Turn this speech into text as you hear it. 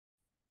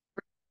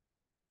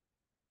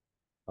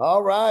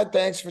All right.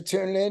 Thanks for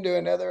tuning in to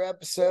another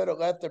episode of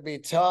Let There Be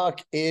Talk.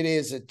 It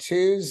is a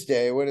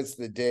Tuesday. What is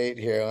the date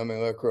here? Let me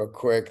look real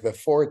quick. The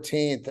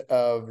 14th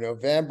of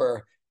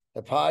November.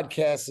 The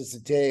podcast is a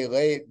day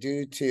late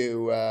due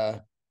to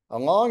a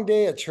long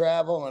day of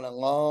travel and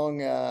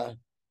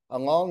a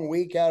long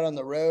week out on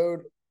the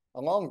road.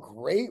 A long,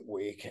 great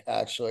week,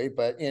 actually.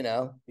 But,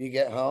 you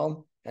get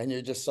home and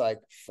you're just like,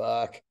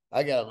 fuck,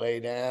 I got to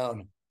lay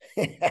down.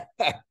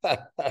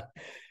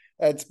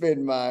 That's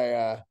been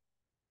my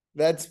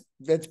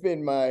that's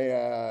been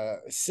my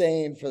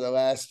saying for the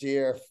last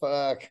year.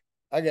 Fuck,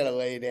 I gotta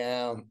lay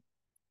down.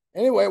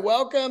 Anyway,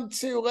 welcome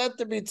to Let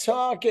There Be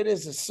Talk. It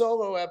is a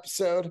solo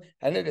episode,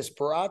 and it is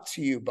brought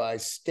to you by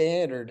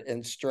Standard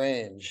and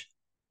Strange,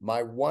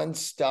 my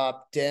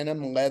one-stop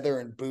denim, leather,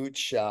 and boot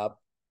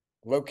shop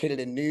located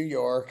in New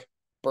York,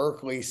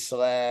 Berkeley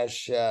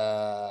slash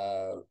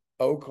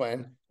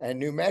Oakland, and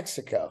New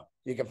Mexico.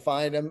 You can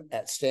find them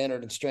at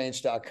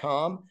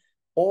standardandstrange.com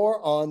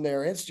or on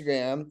their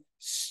Instagram,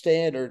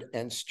 Standard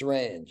and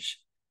Strange.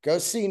 Go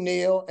see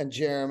Neil and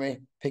Jeremy.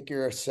 Pick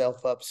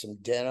yourself up some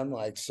denim,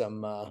 like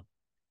some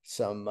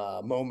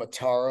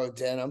Momotaro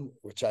denim,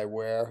 which I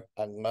wear.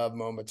 I love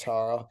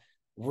Momotaro.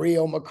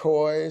 Real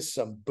McCoys,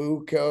 some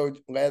Buco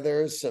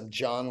leathers, some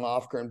John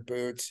Lofgren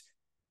boots.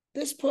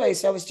 This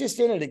place, I was just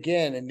in it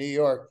again in New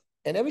York,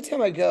 and every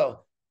time I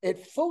go,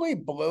 it fully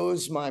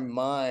blows my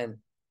mind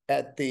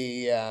at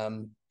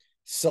the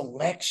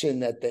selection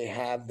that they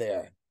have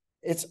there.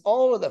 It's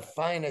all of the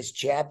finest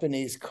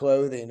Japanese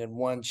clothing in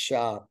one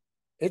shop.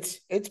 It's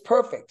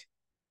perfect.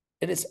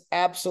 It is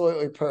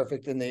absolutely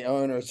perfect, and the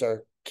owners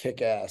are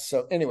kick ass.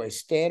 So anyway,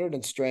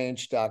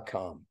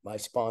 standardandstrange.com, my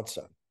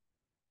sponsor.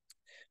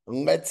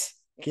 Let's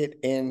get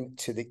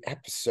into the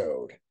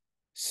episode.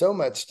 So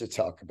much to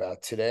talk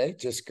about today.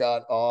 Just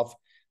got off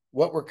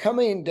what we're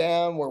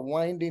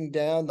winding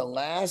down the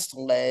last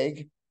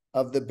leg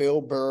of the Bill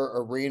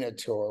Burr Arena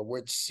Tour,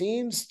 which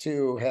seems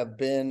to have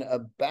been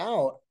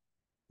about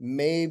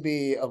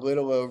maybe a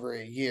little over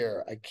a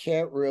year. I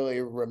can't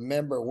really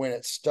remember when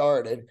it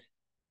started.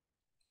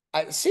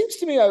 It seems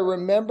to me I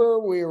remember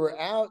we were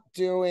out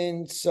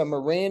doing some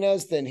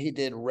arenas. Then he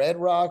did Red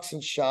Rocks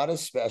and shot a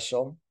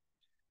special,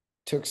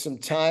 took some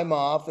time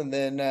off, and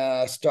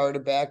then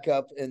started back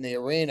up in the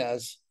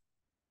arenas.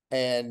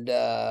 And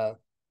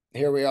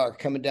here we are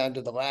coming down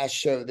to the last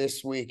show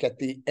this week at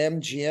the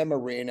MGM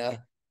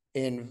Arena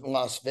in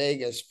Las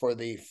Vegas for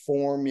the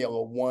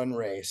Formula One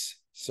race.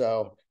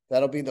 So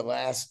that'll be the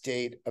last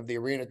date of the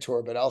arena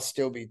tour, but I'll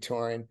still be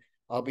touring.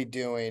 I'll be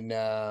doing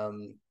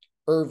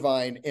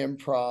Irvine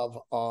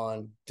Improv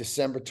on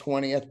December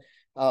 20th.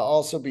 I'll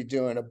also be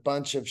doing a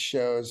bunch of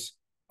shows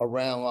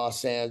around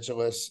Los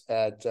Angeles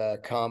at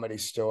Comedy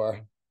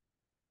Store.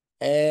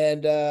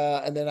 And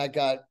then I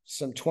got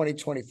some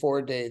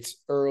 2024 dates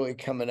early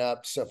coming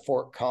up. So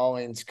Fort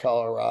Collins,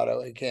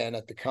 Colorado, again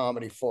at the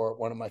Comedy Fort,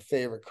 one of my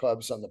favorite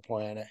clubs on the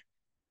planet.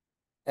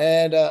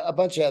 And a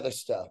bunch of other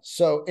stuff.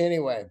 So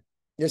anyway,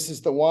 this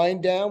is the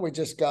wind down. We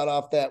just got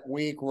off that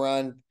week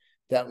run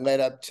that led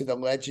up to the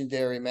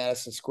legendary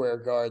Madison Square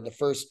Garden. The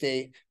first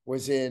date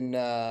was in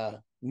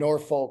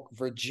Norfolk,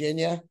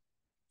 Virginia.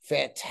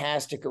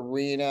 Fantastic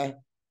arena.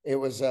 It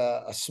was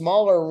a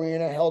smaller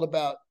arena, held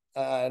about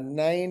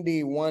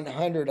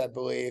 9,100, I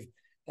believe.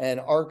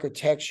 And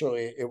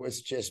architecturally, it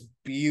was just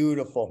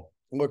beautiful.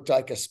 It looked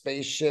like a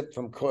spaceship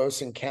from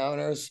Close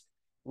Encounters.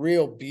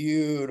 Real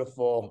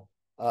beautiful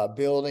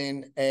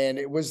building. And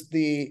it was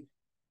the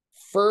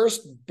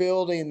first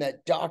building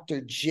that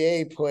Dr.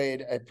 J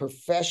played a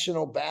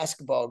professional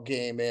basketball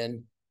game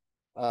in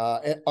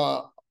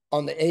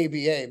on the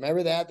ABA.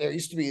 Remember that? There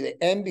used to be the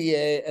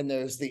NBA and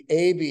there's the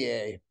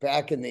ABA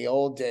back in the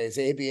old days.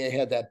 ABA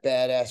had that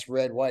badass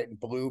red, white, and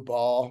blue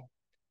ball.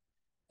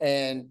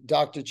 And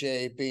Dr.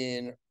 J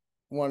being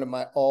one of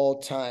my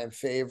all-time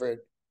favorite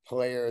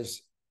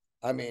players.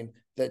 I mean,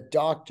 the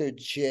Dr.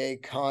 J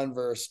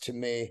Converse to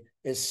me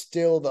is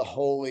still the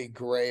holy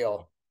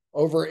grail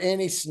over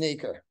any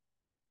sneaker.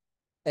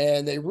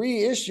 And they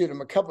reissued them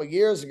a couple of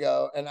years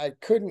ago, and I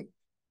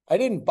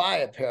didn't buy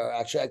a pair,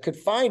 actually. I could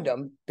find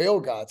them.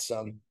 Bill got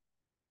some,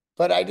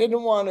 but I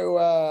didn't want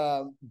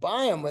to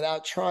buy them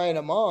without trying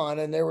them on,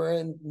 and they were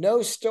in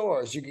no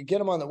stores. You could get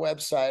them on the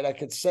website. I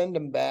could send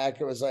them back.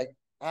 It was like,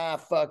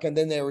 fuck, and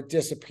then they were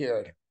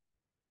disappeared.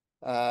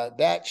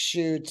 That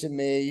shoe to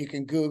me, you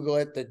can Google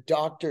it. The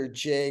Dr.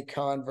 J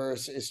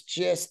Converse is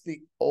just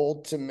the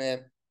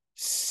ultimate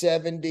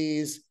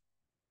 70s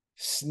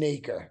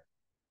sneaker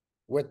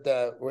with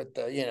the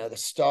the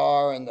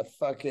star and the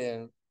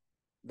fucking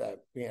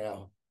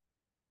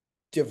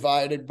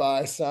divided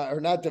by or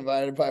not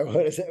divided by,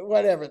 what is it?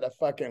 Whatever the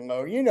fucking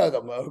logo, the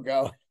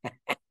logo.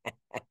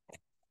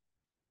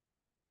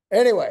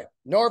 Anyway,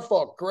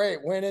 Norfolk, great.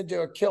 Went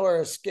into a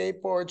killer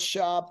skateboard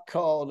shop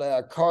called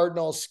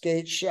Cardinal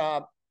Skate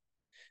Shop.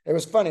 It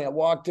was funny. I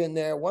walked in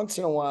there once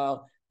in a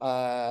while.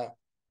 I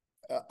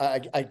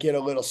get a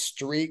little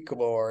street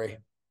glory,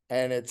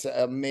 and it's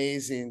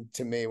amazing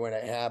to me when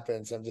it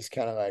happens. I'm just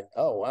kind of like,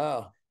 oh,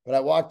 wow. But I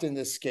walked in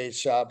this skate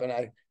shop, and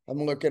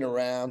I'm looking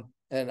around,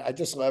 And I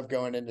just love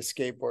going into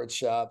skateboard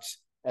shops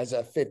as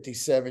a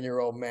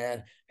 57-year-old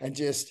man and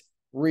just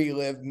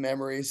relive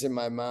memories in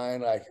my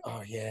mind. Like,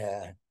 oh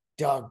yeah,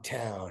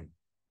 Dogtown.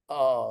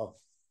 Oh,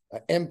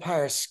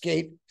 Empire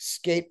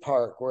skate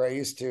park where I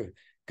used to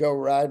go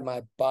ride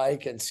my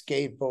bike and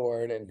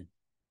skateboard, and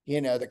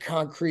the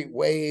concrete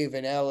wave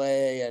in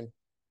LA, and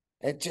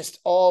just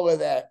all of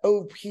that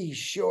OP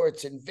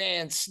shorts and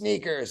Vans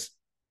sneakers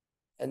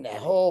and the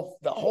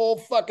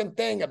whole fucking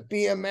thing of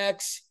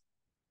BMX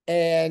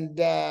and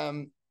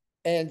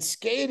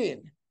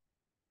skating.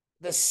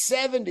 The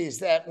 70s,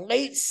 that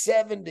late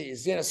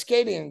 70s,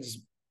 skating's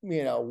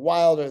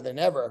wilder than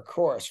ever, of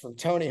course, from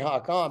Tony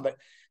Hawk on. But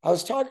I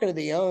was talking to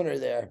the owner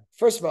there.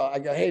 First of all, I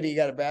go, hey, do you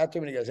got a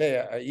bathroom? And he goes, hey,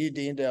 are you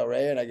Dean Del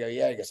Rey? And I go,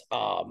 yeah. He goes,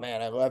 oh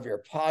man, I love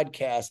your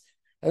podcast.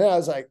 And then I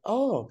was like,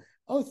 oh,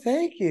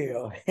 thank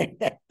you.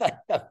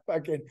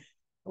 Fucking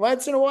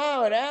once in a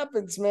while it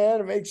happens,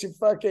 man. It makes you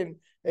fucking,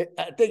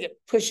 I think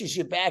it pushes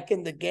you back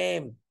in the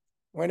game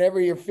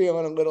whenever you're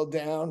feeling a little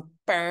down.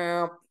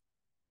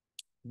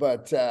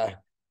 But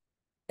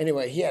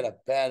anyway, he had a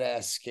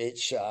badass skate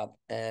shop,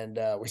 and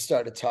we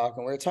started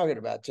talking. We were talking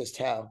about just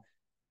how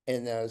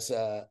in those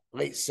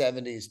late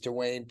 70s,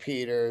 Dwayne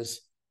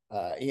Peters,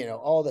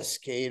 all the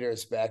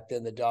skaters back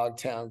then, the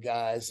Dogtown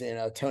guys,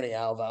 Tony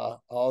Alva,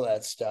 all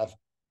that stuff.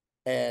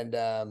 And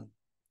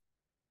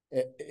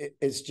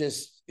it's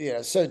just,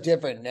 so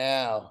different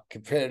now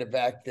compared to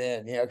back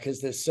then, because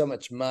there's so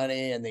much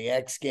money and the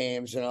X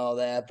Games and all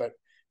that. But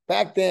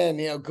back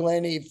then,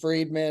 Glenn E.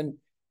 Friedman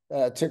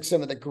took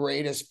some of the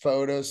greatest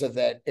photos of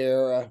that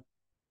era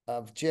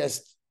of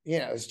just,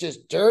 it's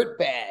just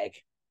dirtbag,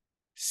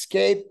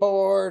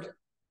 skateboard,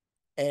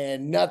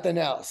 and nothing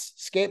else.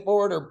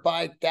 Skateboard or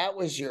bike, that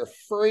was your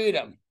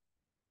freedom.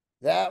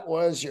 That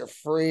was your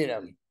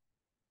freedom.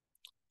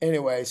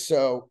 Anyway,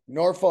 so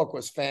Norfolk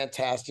was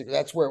fantastic.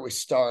 That's where we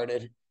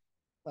started.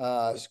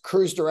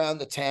 Cruised around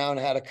the town,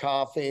 had a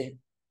coffee.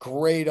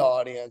 Great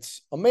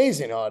audience,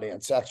 amazing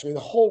audience, actually. The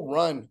whole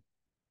run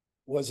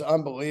was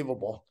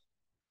unbelievable.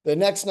 The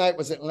next night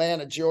was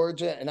Atlanta,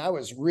 Georgia, and I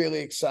was really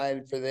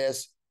excited for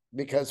this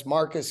because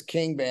Marcus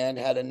King Band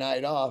had a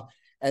night off,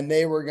 and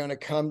they were going to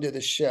come to the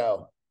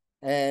show.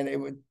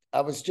 And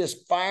I was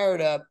just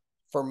fired up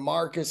for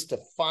Marcus to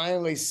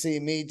finally see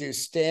me do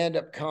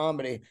stand-up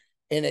comedy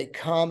in a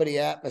comedy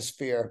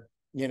atmosphere,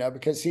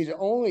 because he'd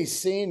only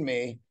seen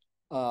me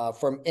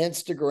from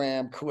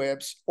Instagram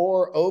clips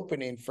or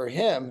opening for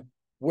him,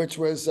 which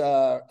was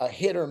a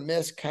hit or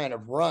miss kind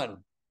of run.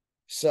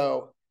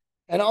 So,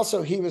 and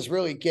also he was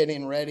really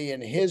getting ready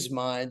in his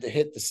mind to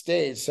hit the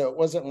stage. So it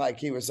wasn't like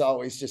he was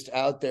always just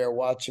out there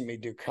watching me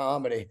do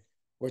comedy,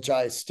 which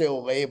I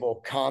still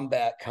label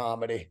combat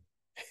comedy.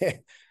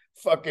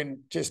 Fucking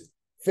just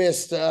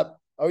fist up.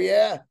 Oh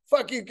yeah,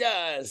 fuck you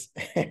guys.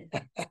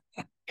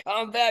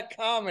 Combat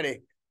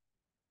comedy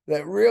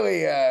that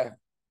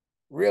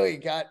really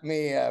got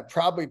me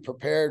probably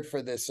prepared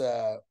for this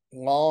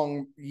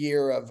long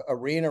year of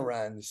arena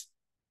runs,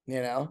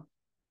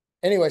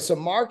 Anyway, so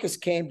Marcus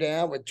came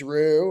down with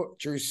Drew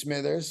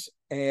Smithers,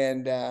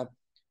 and a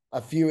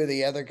few of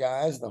the other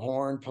guys, the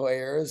horn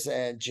players,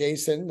 and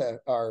Jason,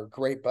 our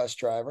great bus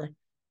driver.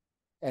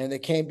 And they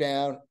came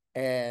down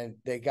and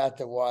they got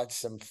to watch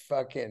some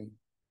fucking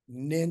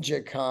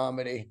ninja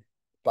comedy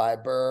by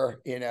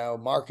Burr.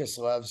 Marcus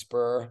loves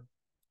Burr.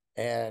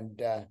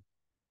 And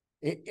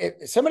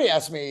somebody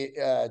asked me,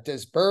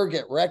 does Burr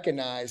get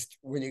recognized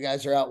when you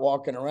guys are out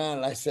walking around?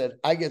 And I said,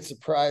 I get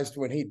surprised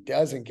when he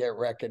doesn't get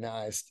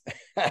recognized.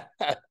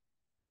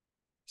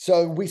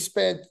 So we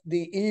spent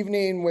the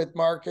evening with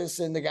Marcus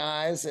and the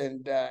guys.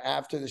 And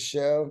after the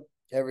show,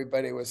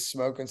 everybody was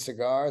smoking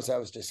cigars. I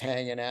was just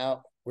hanging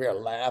out. We were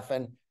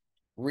laughing,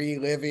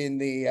 reliving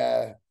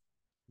the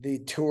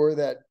tour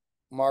that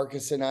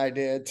Marcus and I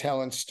did,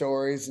 telling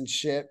stories and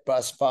shit,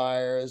 bus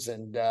fires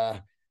and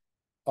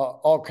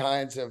all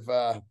kinds of,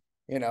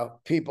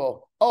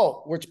 people.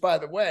 Oh, which by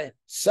the way,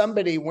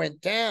 somebody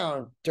went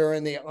down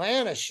during the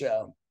Atlanta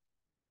show,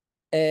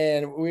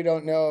 and we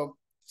don't know.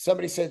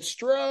 Somebody said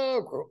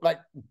stroke. Like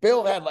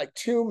Bill had like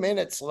 2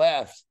 minutes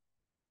left,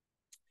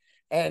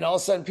 and all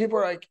of a sudden people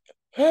were like,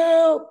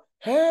 help.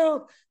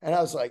 And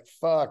I was like,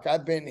 fuck,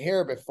 I've been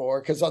here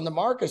before, because on the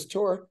Marcus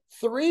tour,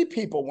 3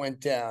 people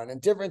went down in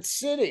different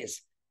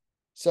cities.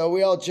 So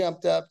we all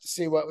jumped up to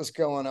see what was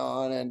going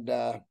on, and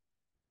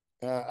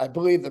I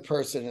believe the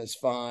person is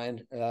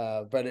fine,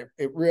 but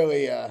it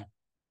really it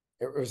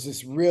was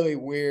this really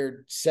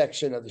weird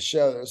section of the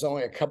show. There was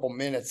only a couple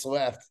minutes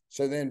left,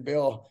 so then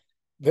Bill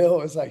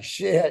was like,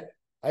 shit,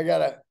 I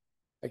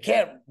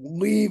can't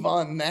leave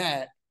on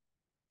that.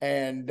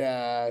 And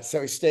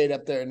so he stayed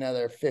up there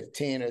another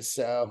 15 or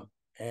so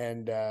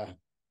and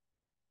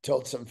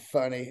told some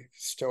funny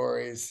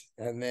stories.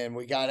 And then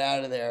we got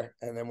out of there,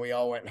 and then we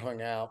all went and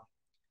hung out.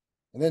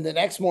 And then the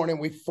next morning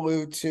we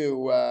flew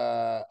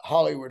to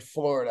Hollywood,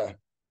 Florida.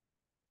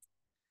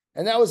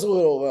 And that was a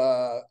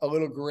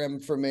little grim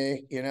for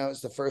me. It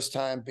was the first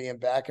time being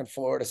back in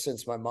Florida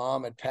since my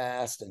mom had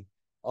passed. And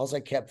all I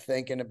kept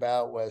thinking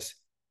about was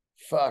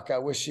fuck, I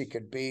wish she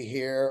could be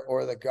here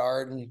or the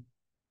Garden,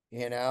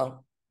 you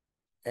know.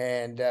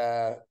 And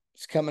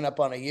it's coming up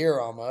on a year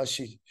almost.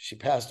 She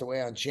passed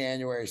away on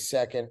January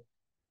 2nd.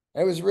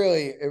 It was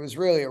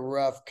really a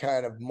rough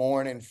kind of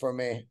morning for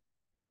me.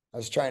 I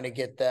was trying to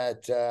get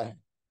that out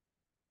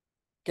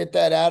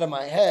of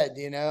my head,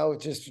 you know,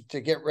 just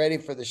to get ready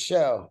for the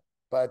show.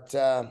 But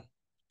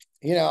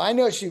you know, I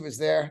know she was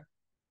there.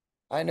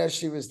 I know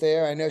she was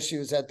there. I know she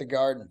was at the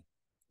Garden,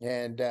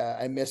 and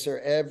I miss her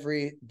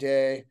every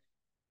day.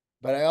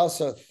 But I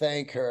also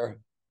thank her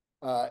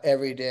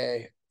every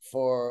day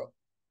for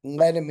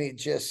letting me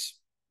just,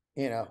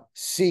 you know,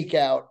 seek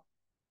out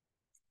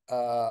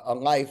a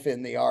life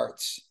in the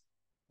arts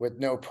with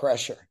no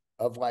pressure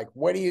of like,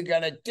 what are you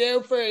gonna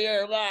do for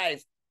your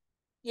life?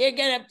 You're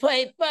gonna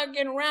play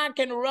fucking rock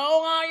and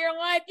roll all your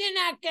life? You're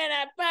not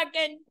gonna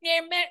fucking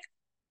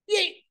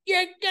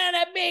you're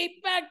gonna be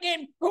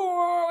fucking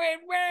poor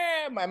and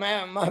rare. My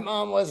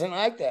mom wasn't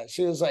like that.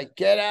 She was like,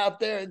 get out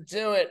there and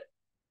do it.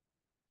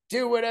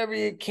 Do whatever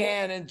you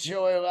can.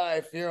 Enjoy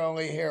life. You're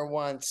only here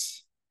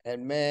once.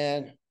 And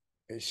man,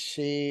 is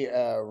she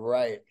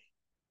right.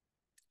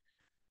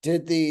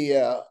 Did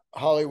the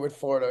Hollywood,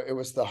 Florida. It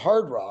was the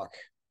Hard Rock.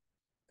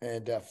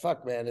 And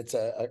fuck, man, it's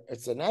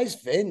a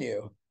nice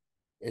venue.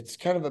 It's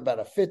kind of about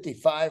a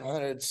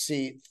 5,500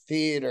 seat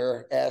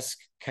theater-esque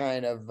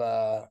kind of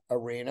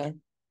arena.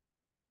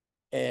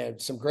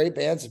 And some great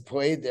bands have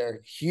played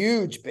there.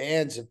 Huge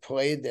bands have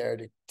played there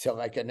to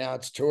like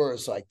announce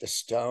tours, like the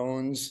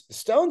Stones. The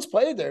Stones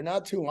played there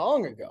not too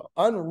long ago.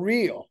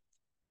 Unreal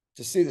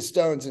to see the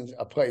Stones in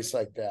a place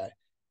like that.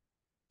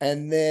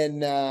 And then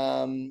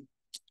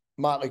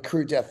Motley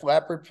Crue, Def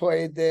Leppard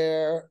played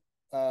there.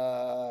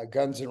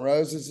 Guns N'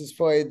 Roses has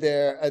played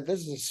there.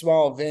 This is a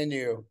small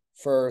venue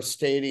for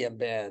stadium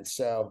bands.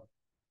 So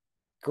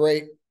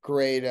great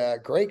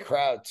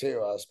crowd too.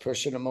 I was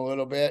pushing them a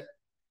little bit.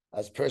 I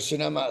was pushing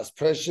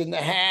the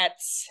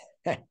hats.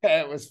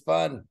 It was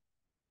fun.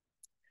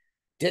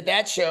 Did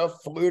that show,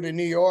 flew to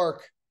New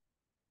York.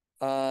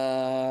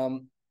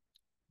 Got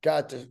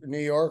to New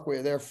York. We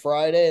were there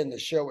Friday, and the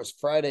show was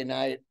Friday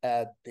night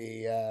at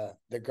the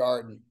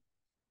Garden.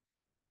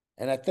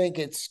 And I think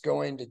it's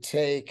going to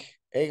take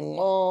a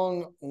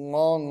long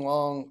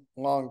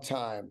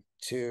time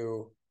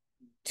to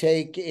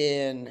take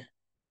in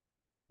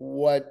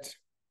what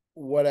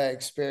I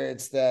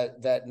experienced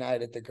that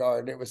night at the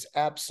Garden. It was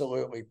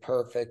absolutely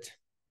perfect.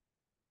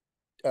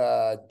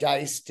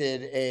 Dice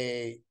did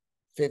a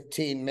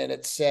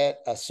 15-minute set,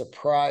 a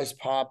surprise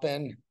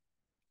pop-in.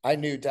 I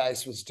knew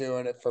Dice was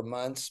doing it for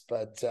months,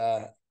 but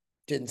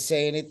didn't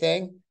say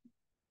anything.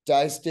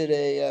 Dice did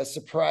a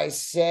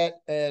surprise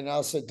set, and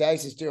also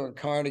Dice is doing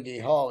Carnegie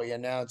Hall. He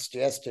announced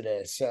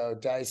yesterday. So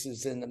Dice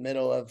is in the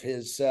middle of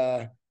his,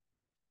 I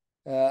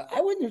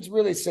wouldn't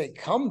really say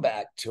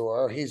comeback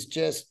tour. He's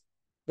just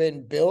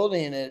been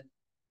building it,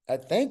 I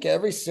think,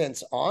 ever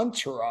since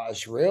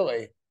Entourage,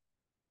 really.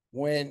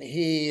 When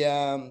he,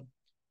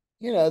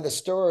 you know, the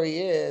story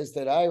is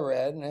that I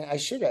read, and I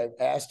should have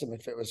asked him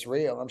if it was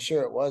real. I'm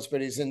sure it was,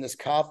 but he's in this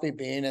coffee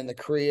bean, and the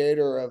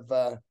creator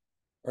of,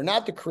 or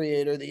not the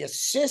creator, the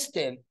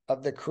assistant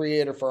of the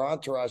creator for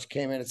Entourage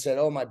came in and said,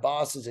 oh, my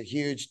boss is a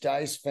huge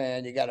Dice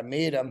fan. You got to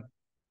meet him.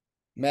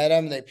 Met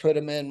him. They put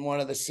him in one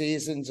of the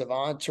seasons of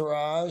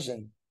Entourage,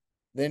 and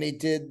then he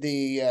did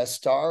the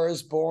Star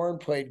is Born,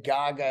 played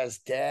Gaga's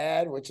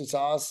dad, which is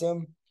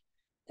awesome.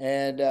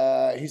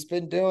 And he's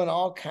been doing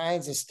all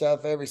kinds of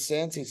stuff ever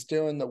since. He's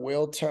doing the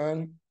Wheel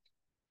Turn.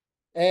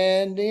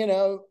 And, you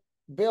know,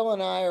 Bill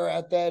and I are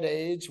at that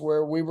age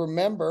where we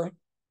remember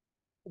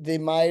the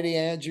mighty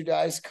Andrew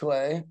Dice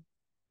Clay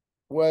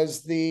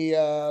was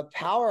the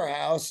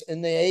powerhouse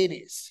in the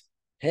 80s.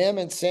 Him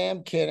and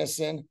Sam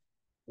Kinison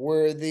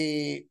were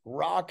the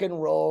rock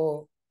and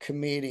roll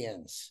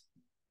comedians.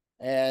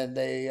 And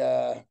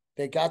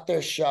they got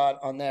their shot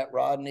on that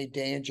Rodney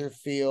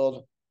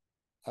Dangerfield,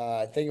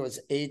 I think it was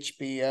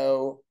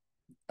HBO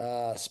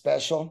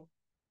special.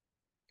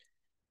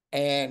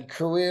 And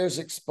careers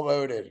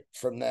exploded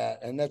from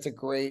that. And that's a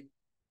great,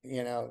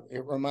 you know,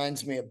 it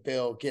reminds me of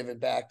Bill giving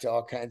back to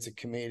all kinds of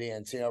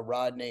comedians. You know,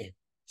 Rodney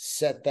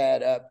set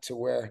that up to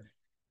where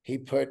he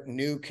put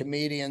new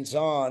comedians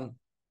on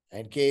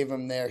and gave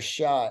them their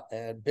shot.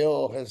 And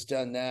Bill has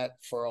done that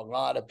for a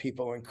lot of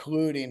people,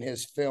 including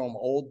his film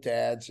Old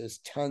Dads. There's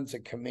tons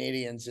of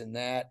comedians in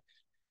that.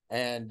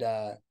 And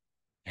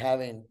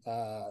having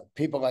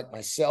people like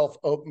myself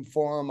open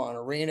for him on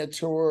arena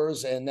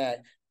tours, and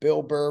that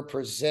Bill Burr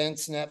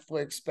Presents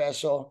Netflix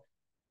special.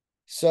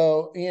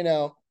 So, you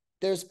know,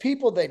 there's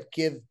people that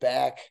give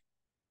back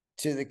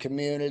to the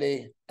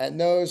community, and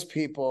those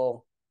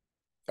people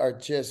are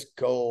just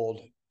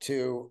gold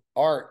to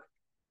art.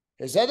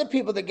 There's other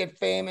people that get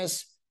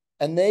famous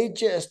and they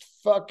just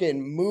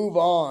fucking move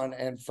on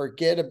and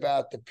forget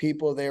about the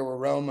people they were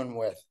roaming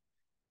with.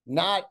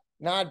 Not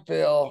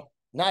Bill,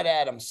 not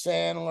Adam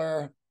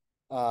Sandler,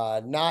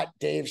 not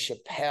Dave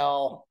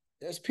Chappelle.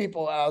 There's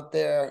people out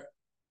there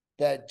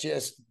that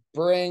just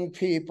bring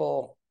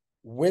people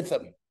with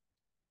them.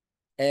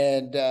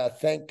 And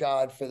thank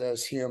God for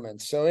those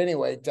humans. So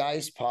anyway,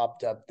 Dice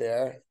popped up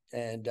there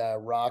and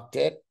rocked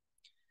it.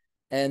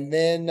 And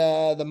then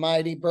the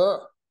mighty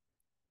Burr.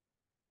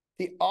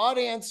 The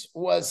audience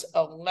was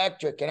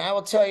electric. And I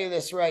will tell you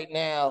this right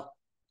now.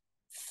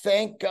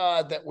 Thank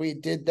God that we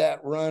did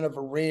that run of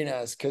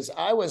arenas, because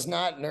I was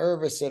not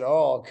nervous at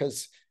all.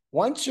 Because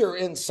once you're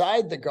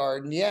inside the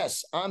Garden,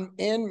 yes, I'm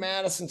in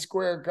Madison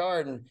Square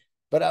Garden,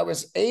 but I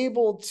was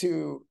able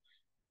to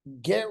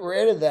get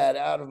rid of that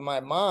out of my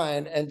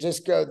mind and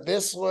just go,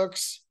 this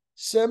looks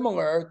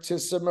similar to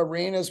some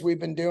arenas we've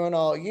been doing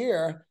all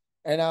year.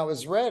 And I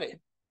was ready.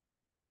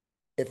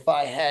 If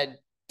I had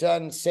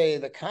done, say,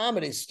 the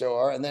Comedy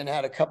Store and then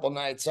had a couple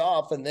nights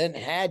off and then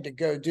had to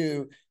go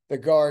do the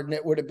Garden,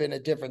 it would have been a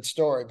different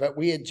story. But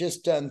we had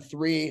just done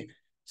three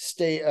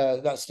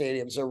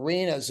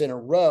arenas in a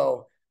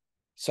row.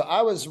 So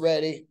I was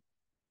ready.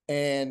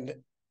 And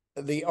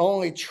the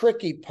only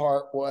tricky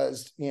part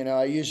was,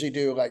 I usually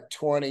do like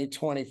 20,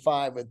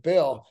 25 with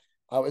Bill.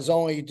 I was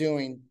only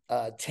doing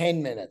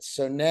 10 minutes.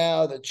 So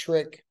now the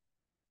trick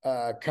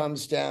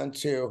comes down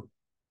to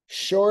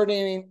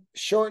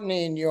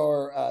shortening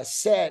your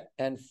set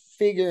and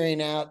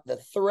figuring out the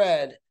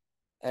thread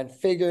and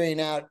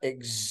figuring out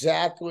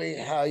exactly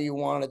how you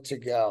want it to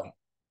go.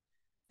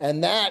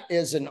 And that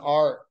is an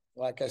art.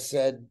 Like I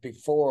said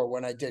before,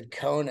 when I did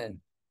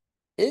Conan,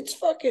 it's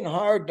fucking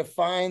hard to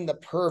find the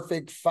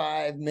perfect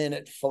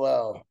 5-minute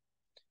flow.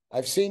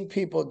 I've seen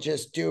people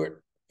just do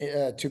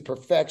it to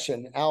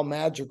perfection. Al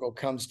Madrigal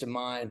comes to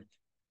mind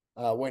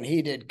when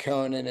he did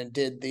Conan and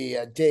did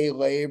the day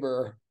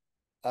labor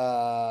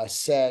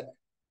set.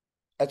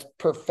 That's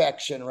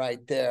perfection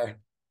right there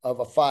of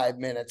a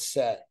 5-minute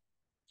set.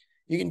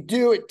 You can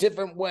do it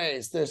different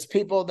ways. There's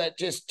people that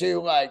just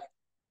do like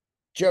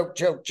joke,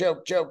 joke,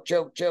 joke, joke,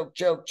 joke, joke,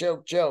 joke,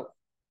 joke, joke.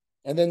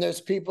 And then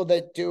there's people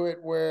that do it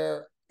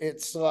where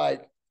it's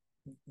like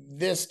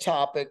this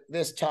topic,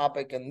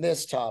 and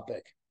this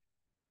topic.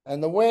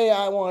 And the way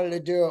I wanted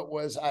to do it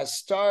was I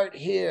start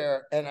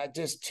here and I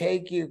just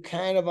take you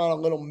kind of on a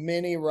little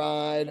mini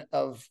ride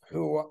of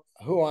who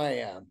I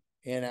am,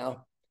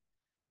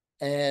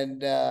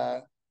 And,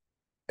 the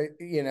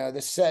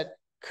set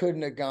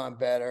couldn't have gone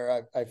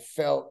better. I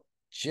felt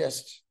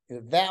just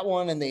that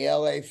one in the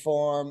LA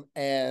Forum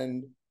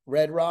and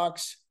Red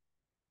Rocks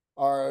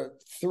are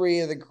three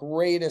of the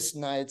greatest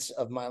nights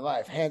of my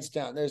life, hands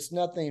down. There's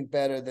nothing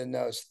better than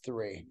those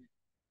three.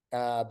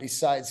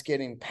 Besides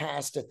getting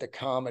passed at the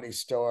Comedy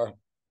Store,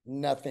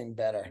 nothing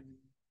better.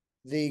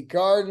 The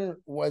Garden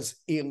was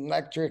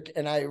electric,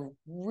 and I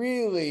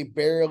really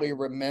barely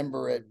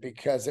remember it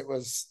because it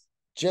was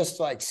just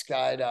like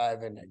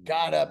skydiving. I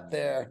got up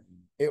there.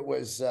 It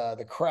was,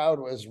 the crowd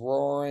was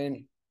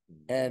roaring,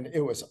 and it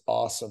was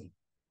awesome.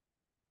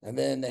 And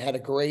then they had a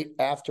great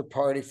after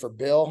party for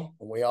Bill,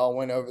 and we all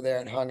went over there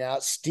and hung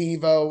out.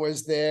 Steve-O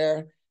was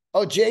there.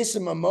 Oh,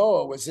 Jason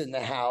Momoa was in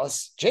the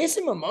house.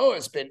 Jason Momoa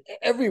has been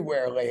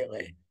everywhere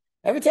lately.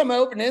 Every time I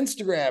open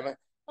Instagram,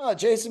 oh,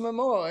 Jason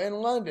Momoa in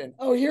London.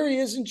 Oh, here he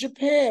is in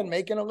Japan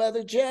making a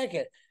leather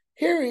jacket.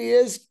 Here he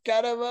is,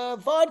 got a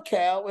vodka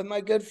out with my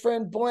good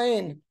friend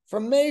Blaine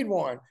from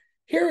Maidworn.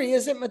 Here he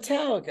is at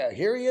Metallica.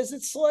 Here he is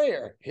at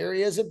Slayer. Here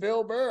he is at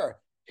Bill Burr.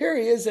 Here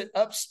he is at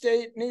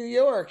upstate New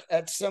York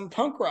at some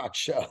punk rock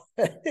show.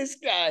 This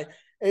guy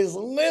is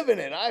living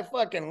it. I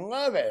fucking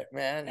love it,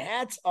 man.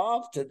 Hats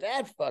off to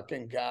that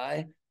fucking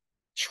guy.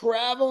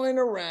 Traveling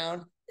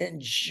around,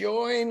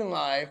 enjoying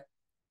life,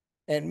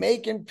 and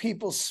making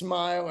people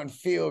smile and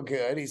feel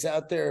good. He's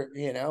out there,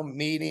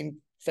 meeting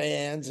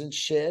fans and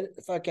shit.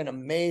 Fucking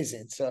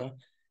amazing. So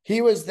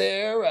he was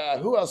there.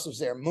 Who else was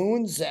there?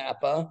 Moon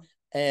Zappa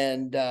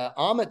and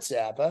Amit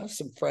Zappa,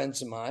 some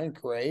friends of mine.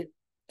 Great.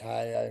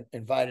 I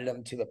invited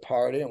them to the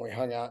party and we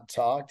hung out and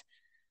talked.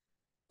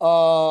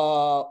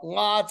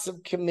 Lots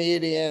of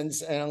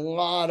comedians and a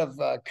lot of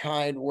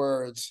kind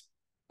words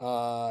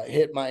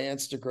hit my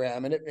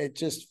Instagram, and it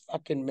just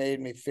fucking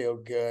made me feel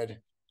good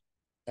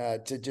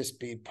to just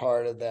be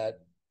part of that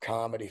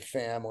comedy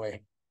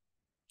family.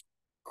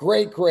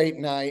 Great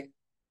night.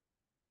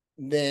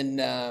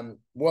 Then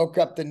woke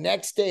up the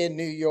next day in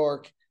New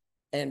York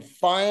and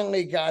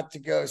finally got to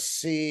go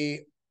see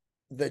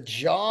the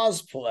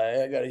Jaws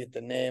play. I got to get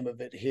the name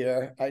of it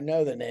here. I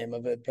know the name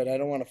of it, but I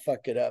don't want to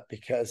fuck it up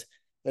because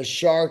the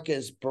shark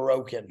is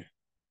broken,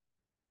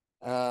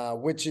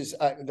 which is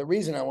the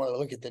reason I want to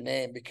look at the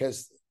name,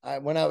 because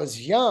when I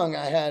was young,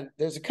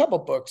 there's a couple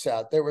books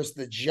out. There was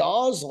the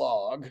Jaws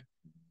log,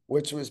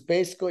 which was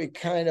basically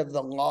kind of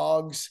the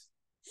logs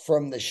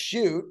from the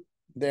shoot.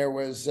 There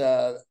was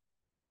The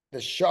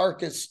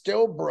Shark is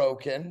Still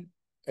Broken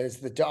as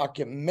the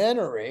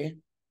documentary.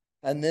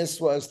 And this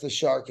was The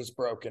Shark is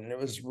Broken. And it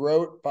was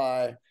wrote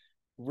by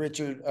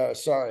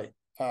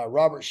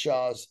Robert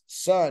Shaw's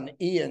son,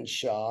 Ian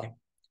Shaw.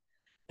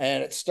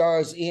 And it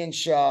stars Ian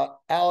Shaw,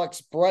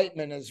 Alex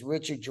Brightman as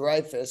Richard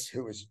Dreyfuss,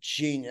 who is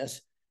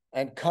genius,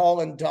 and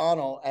Colin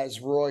Donnell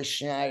as Roy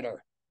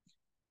Schneider.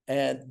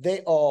 And they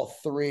all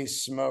three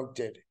smoked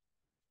it.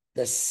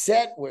 The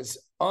set was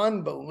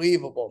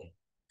unbelievable.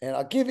 And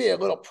I'll give you a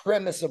little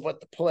premise of what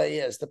the play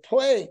is. The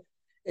play,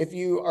 if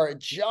you are a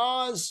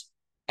Jaws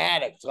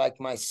addict like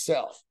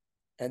myself,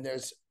 and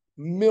there's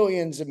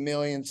millions and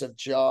millions of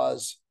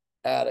Jaws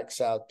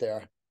addicts out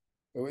there,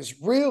 it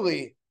was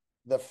really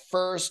the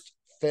first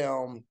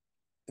film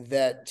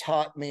that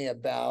taught me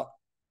about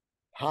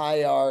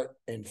high art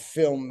and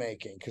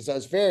filmmaking, because I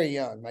was very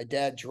young. My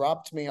dad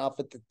dropped me off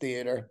at the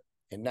theater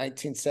in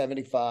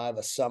 1975,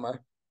 a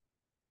summer.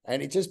 And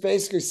he just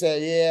basically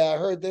said, yeah, I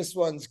heard this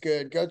one's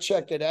good. Go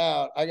check it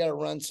out. I got to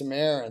run some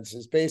errands.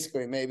 It's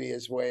basically maybe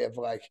his way of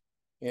like,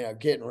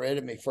 getting rid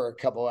of me for a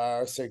couple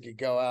hours so he could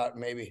go out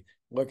and maybe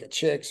look at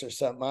chicks or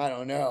something. I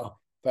don't know.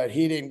 But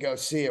he didn't go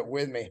see it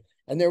with me.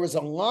 And there was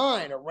a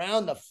line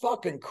around the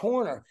fucking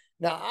corner.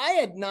 Now, I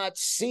had not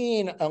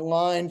seen a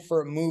line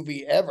for a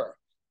movie ever.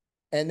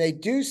 And they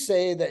do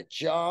say that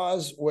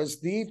Jaws was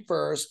the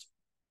first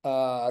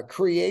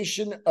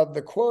creation of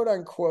the quote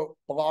unquote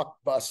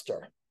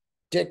blockbuster.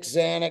 Dick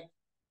Zanuck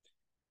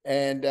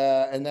and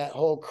that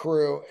whole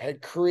crew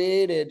had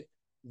created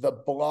the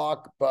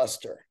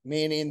blockbuster,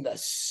 meaning the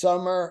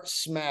summer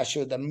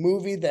smasher, the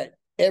movie that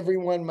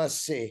everyone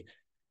must see.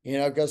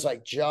 It goes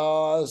like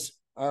Jaws,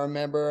 I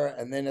remember,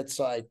 and then it's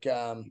like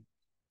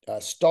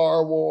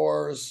Star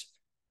Wars,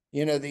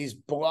 these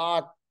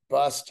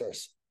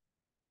blockbusters.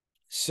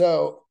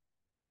 So,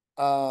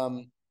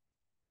 my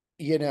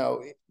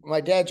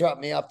dad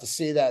dropped me off to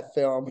see that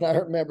film, and I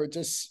remember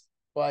just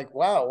like,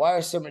 wow, why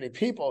are so many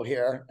people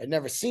here? I'd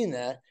never seen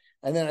that.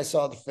 And then I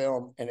saw the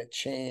film and it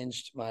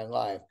changed my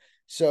life.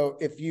 So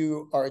if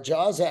you are a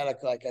Jaws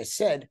addict, like I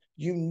said,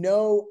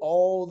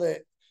 all the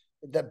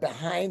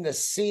behind the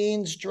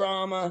scenes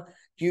drama,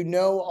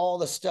 all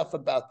the stuff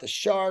about the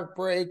shark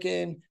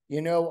breaking,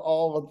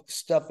 all of the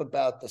stuff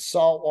about the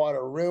salt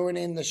water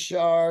ruining the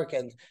shark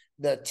and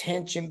the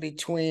tension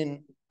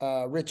between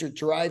Richard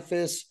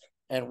Dreyfuss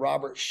and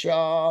Robert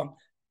Shaw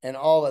and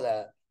all of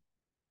that.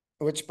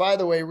 Which, by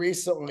the way,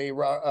 recently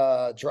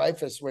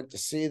Dreyfuss went to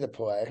see the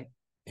play.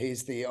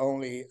 He's the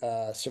only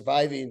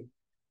surviving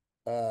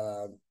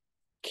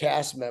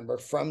cast member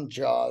from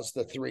Jaws,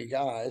 the three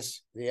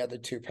guys. The other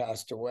two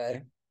passed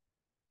away.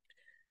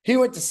 He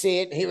went to see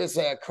it. He was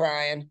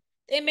crying.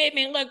 They made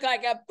me look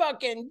like a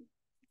fucking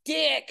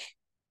dick.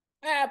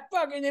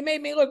 They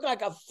made me look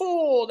like a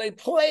fool. They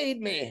played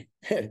me.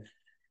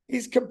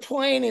 He's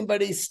complaining,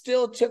 but he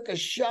still took a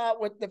shot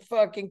with the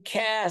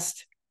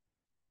cast.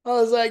 I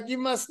was like, you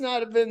must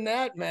not have been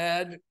that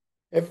mad.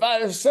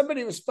 If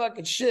somebody was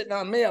fucking shitting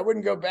on me, I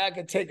wouldn't go back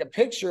and take a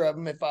picture of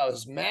him if I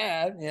was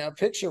mad,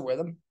 picture with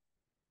him.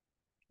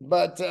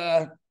 But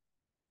I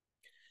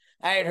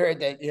had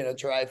heard that,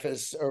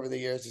 Dreyfuss over the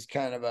years is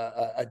kind of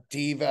a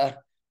diva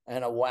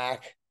and a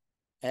whack.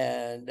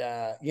 And,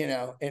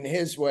 in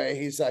his way,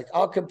 he's like,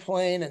 I'll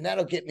complain and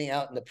that'll get me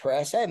out in the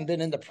press. I haven't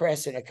been in the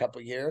press in a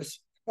couple of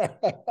years.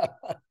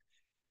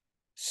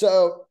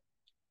 So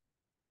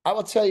I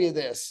will tell you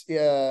this.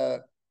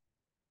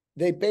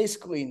 They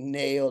basically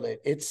nailed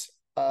it. It's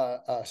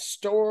a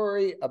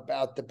story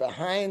about the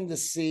behind the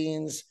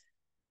scenes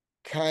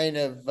kind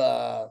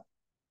of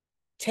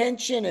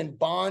tension and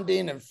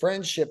bonding and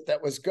friendship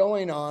that was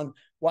going on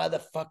while the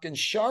fucking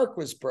shark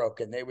was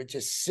broken. They would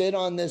just sit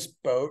on this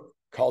boat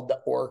called the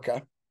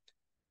Orca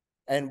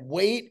and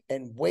wait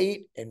and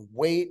wait and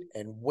wait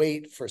and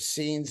wait for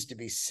scenes to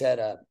be set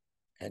up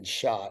and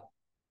shot.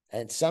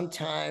 And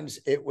sometimes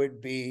it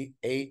would be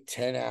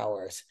 8-10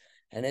 hours.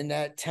 And in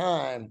that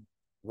time,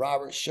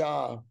 Robert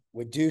Shaw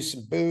would do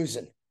some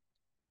boozing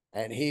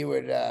and he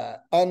would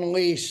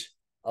unleash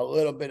a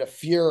little bit of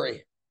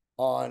fury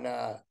on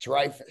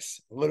Dreyfuss,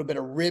 a little bit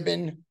of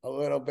ribbon, a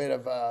little bit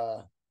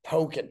of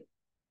poking.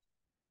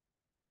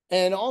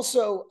 And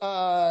also,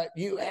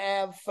 you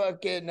have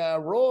fucking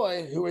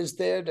Roy, who is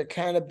there to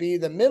kind of be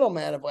the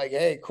middleman of like,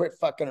 hey, quit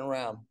fucking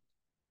around.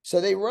 So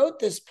they wrote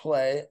this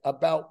play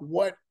about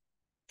what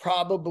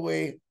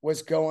probably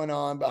was going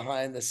on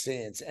behind the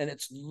scenes. And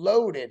it's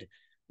loaded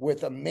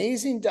with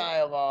amazing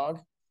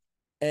dialogue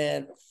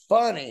and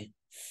funny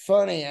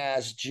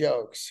ass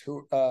jokes.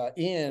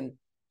 Ian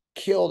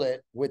killed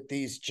it with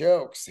these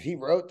jokes. He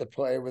wrote the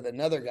play with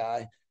another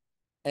guy,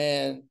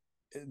 and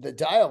the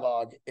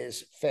dialogue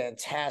is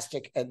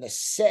fantastic and the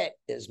set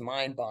is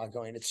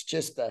mind-boggling. It's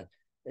just the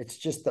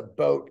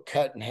boat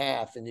cut in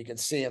half, and you can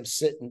see him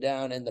sitting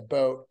down in the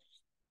boat,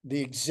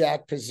 the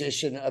exact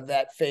position of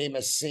that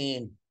famous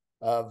scene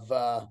of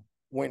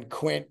when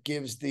Quint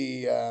gives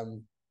the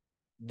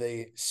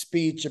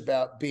speech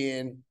about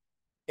being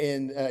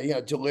in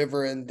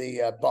delivering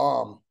the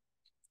bomb,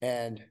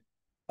 and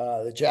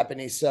the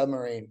Japanese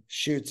submarine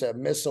shoots a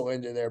missile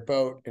into their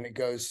boat and it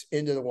goes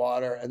into the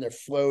water and they're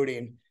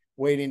floating,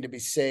 waiting to be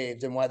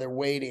saved. And while they're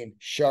waiting,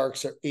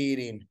 sharks are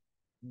eating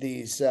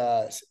these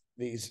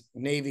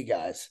Navy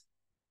guys.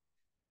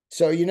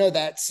 So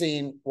that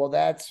scene, well,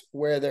 that's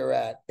where they're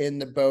at in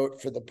the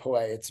boat for the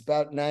play. It's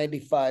about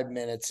 95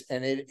 minutes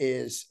and it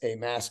is a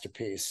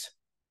masterpiece.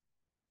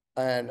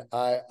 And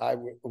I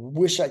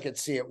wish I could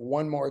see it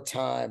one more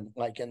time,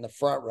 like in the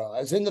front row. I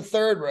was in the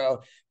third row,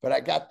 but I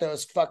got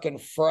those fucking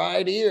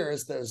fried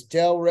ears, those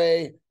Del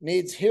Rey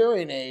needs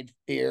hearing aid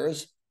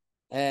ears.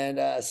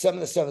 And some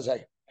of the stuff was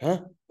like, huh?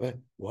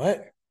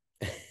 What?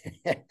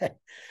 There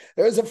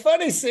was a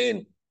funny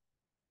scene.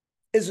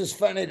 This was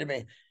funny to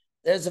me.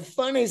 There's a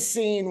funny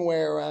scene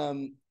where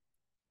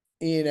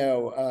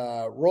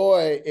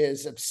Roy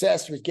is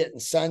obsessed with getting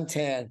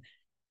suntan.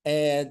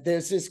 And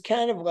there's this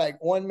kind of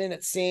like 1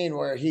 minute scene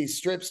where he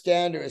strips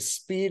down to his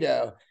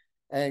Speedo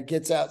and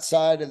gets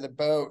outside of the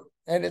boat.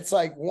 And it's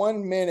like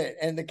 1 minute,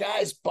 and the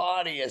guy's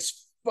body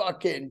is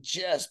fucking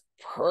just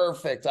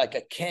perfect, like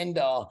a Ken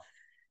doll.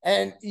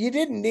 And you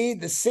didn't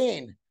need the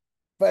scene,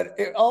 but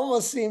it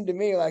almost seemed to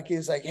me like he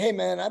was like, hey,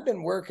 man, I've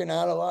been working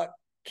out a lot.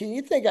 Can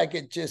you think I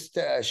could just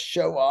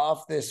show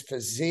off this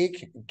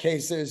physique in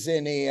case there's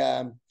any,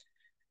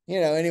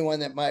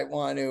 anyone that might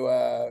want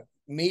to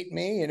meet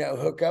me,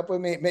 hook up with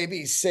me? Maybe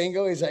he's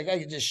single. He's like, I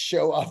could just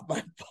show off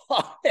my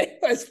body. It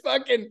was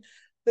fucking,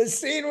 the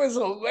scene was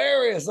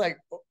hilarious. Like,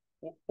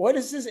 what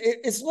is this?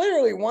 It's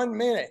literally 1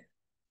 minute.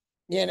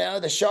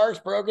 The shark's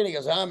broken. He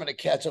goes, I'm going to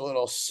catch a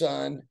little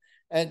sun,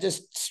 and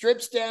just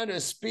strips down to a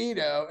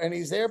Speedo. And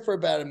he's there for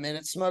about a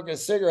minute, smoking a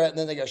cigarette. And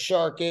then they go,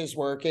 shark is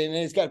working. And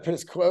he's got to put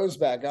his clothes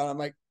back on. I'm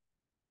like,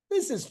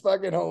 this is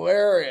fucking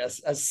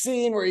hilarious. A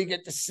scene where you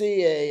get to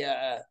see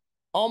a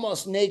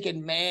almost naked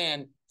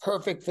man,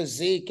 perfect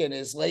physique in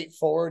his late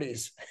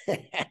 40s.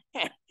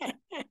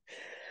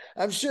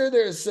 I'm sure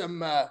there's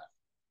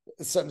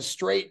some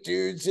straight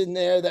dudes in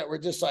there that were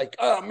just like,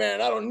 oh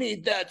man, I don't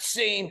need that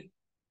scene,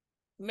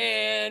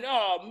 man.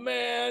 Oh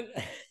man.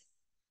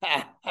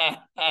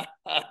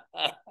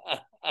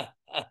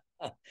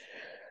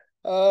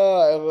 Oh,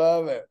 I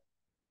love it.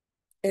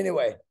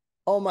 Anyway,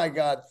 oh my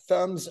God,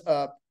 thumbs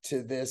up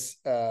to this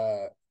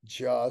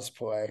Jaws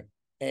play.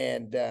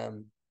 And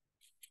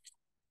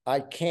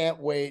I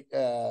can't wait.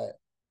 Quentin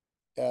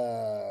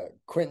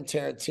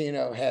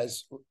Tarantino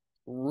has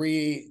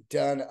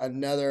redone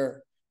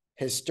another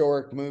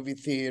historic movie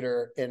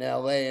theater in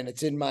LA, and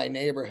it's in my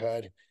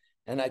neighborhood.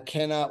 And I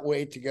cannot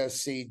wait to go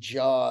see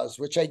Jaws,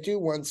 which I do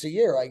once a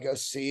year. I go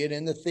see it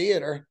in the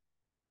theater,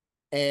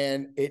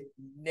 and it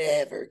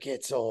never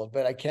gets old.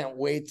 But I can't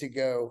wait to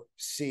go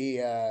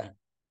see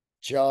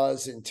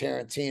Jaws in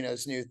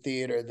Tarantino's new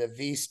theater, the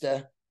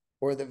Vista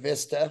or the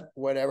Vista,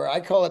 whatever. I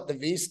call it the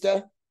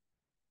Vista.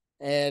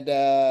 And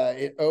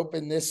it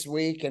opened this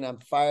week, and I'm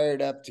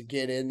fired up to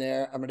get in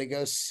there. I'm going to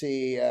go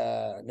see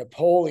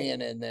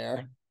Napoleon in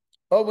there.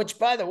 Oh, which,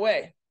 by the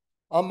way,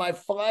 on my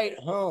flight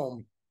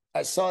home,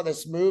 I saw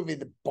this movie,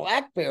 the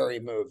BlackBerry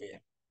movie.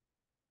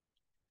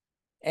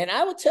 And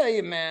I will tell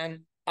you,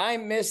 man, I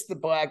miss the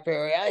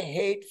BlackBerry. I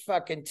hate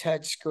fucking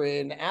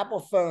touchscreen. The Apple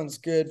phone's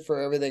good for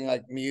everything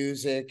like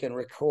music and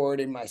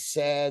recording my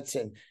sets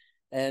and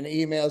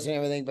emails and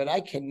everything, but I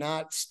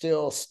cannot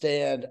still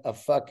stand a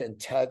fucking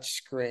touch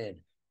screen.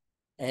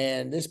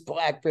 And this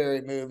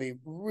BlackBerry movie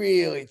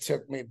really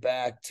took me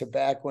back to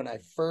back when I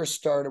first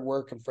started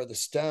working for the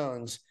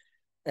Stones,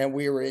 and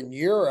we were in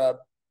Europe.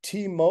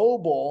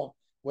 T-Mobile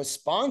was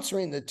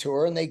sponsoring the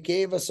tour, and they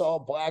gave us all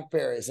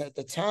BlackBerries. And at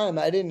the time,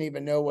 I didn't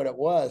even know what it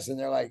was. And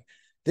they're like,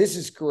 this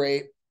is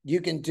great. You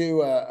can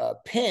do a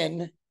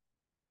pin,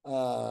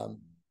 that's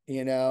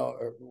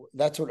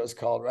what it was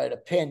called, right? A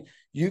pin.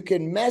 You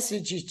can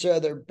message each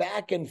other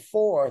back and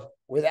forth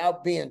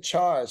without being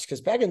charged.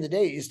 Because back in the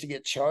day, you used to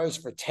get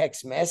charged for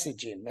text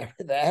messaging. Remember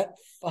that?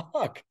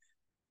 Fuck.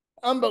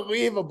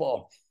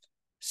 Unbelievable.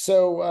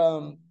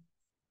 So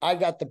I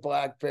got the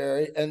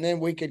BlackBerry, and then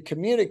we could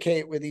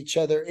communicate with each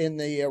other in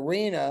the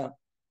arena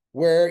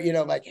where,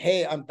 like,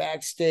 hey, I'm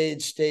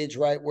backstage, stage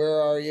right. Where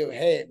are you?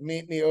 Hey,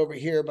 meet me over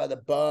here by the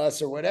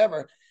bus or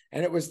whatever.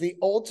 And it was the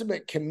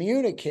ultimate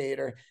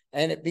communicator,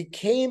 and it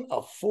became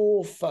a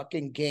full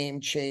fucking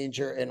game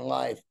changer in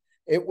life.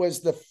 It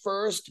was the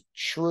first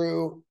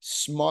true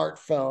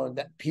smartphone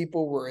that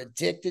people were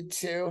addicted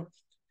to.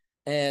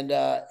 And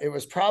it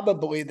was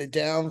probably the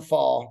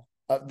downfall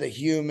of the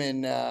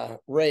human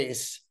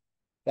race.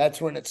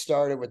 That's when it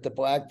started with the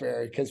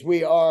BlackBerry, because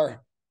we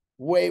are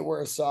way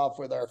worse off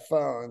with our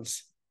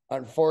phones,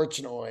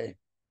 unfortunately,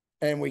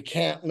 and we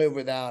can't live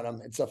without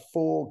them. It's a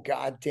full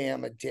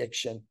goddamn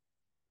addiction.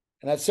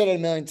 And I've said it a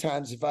million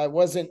times, if I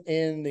wasn't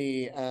in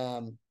the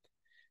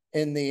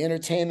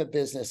entertainment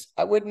business,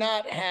 I would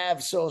not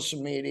have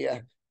social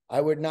media.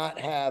 I would not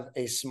have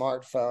a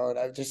smartphone.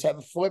 I would just have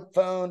a flip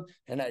phone,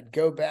 and I'd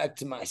go back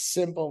to my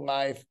simple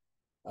life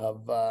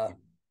of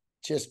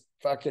just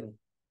fucking,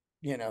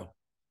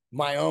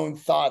 my own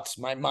thoughts,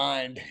 my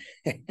mind.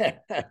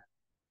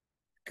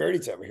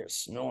 Gertie's over here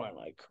snoring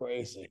like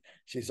crazy.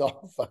 She's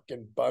all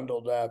fucking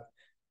bundled up.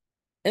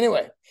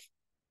 Anyway,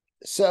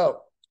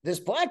 so this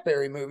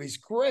BlackBerry movie's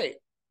great.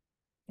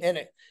 And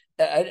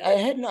I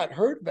had not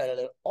heard about it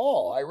at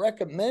all. I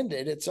recommend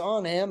it. It's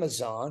on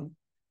Amazon,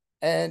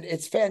 and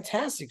it's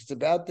fantastic. It's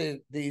about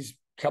these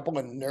couple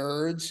of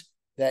nerds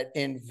that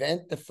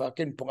invent the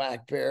fucking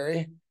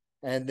BlackBerry,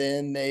 and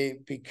then they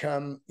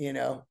become,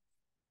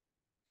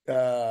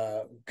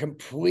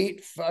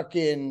 complete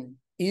fucking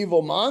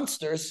evil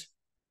monsters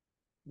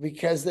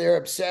because their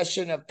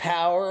obsession of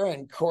power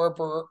and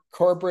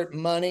corporate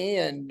money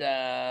and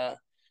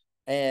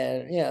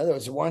you know, there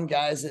was one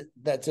guy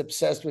that's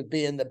obsessed with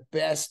being the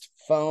best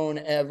phone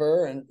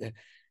ever, and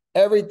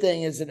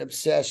everything is an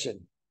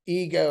obsession,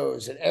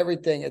 egos and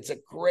everything. It's a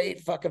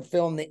great fucking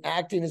film. The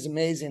acting is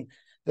amazing.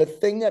 The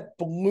thing that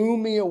blew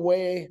me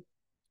away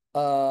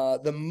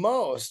the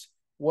most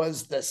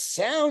was the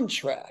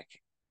soundtrack.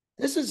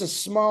 This is a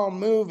small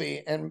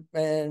movie,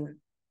 and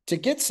to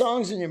get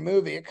songs in your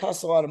movie, it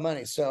costs a lot of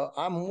money. So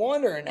I'm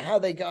wondering how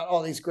they got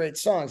all these great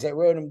songs. I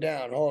wrote them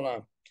down. Hold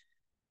on.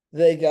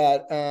 They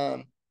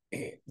got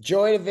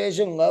Joy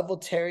Division, Love Will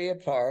Tear You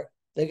Apart.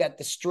 They got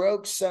The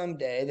Strokes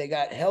Someday. They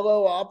got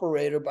Hello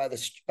Operator by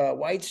the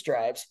White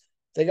Stripes.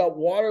 They got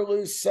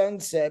Waterloo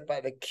Sunset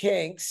by the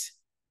Kinks.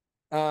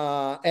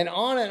 And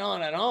on and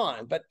on and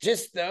on. But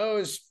just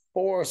those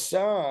four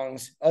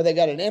songs. Oh, they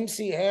got an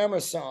MC Hammer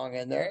song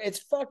in there. It's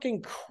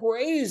fucking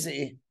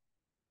crazy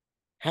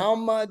how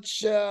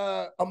much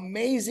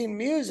amazing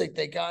music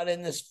they got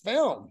in this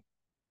film.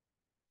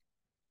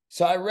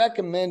 So I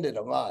recommend it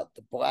a lot,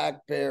 the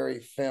Blackberry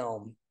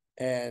film.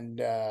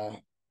 And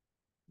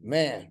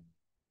man,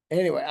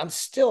 anyway, I'm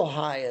still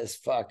high as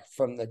fuck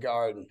from the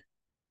garden.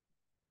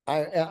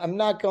 I'm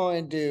not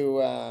going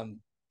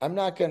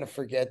to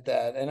forget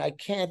that. And I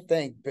can't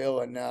thank Bill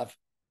enough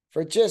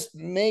for just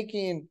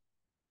making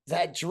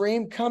that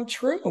dream come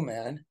true,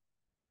 man.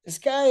 This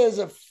guy is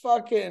a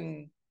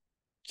fucking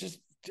just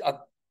a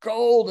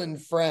golden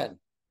friend.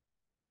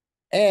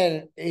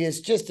 And he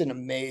is just an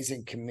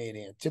amazing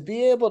comedian. To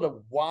be able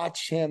to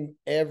watch him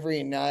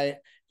every night,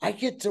 I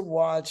get to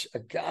watch a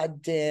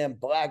goddamn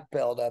black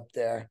belt up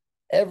there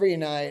every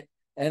night,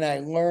 and I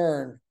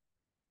learn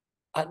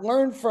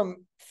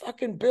from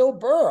fucking Bill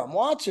Burr. I'm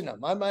watching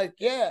him. I'm like,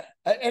 yeah.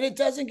 And it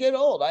doesn't get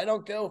old. I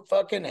don't go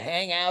fucking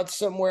hang out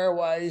somewhere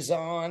while he's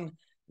on.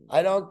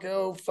 I don't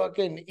go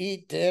fucking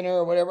eat dinner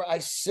or whatever. I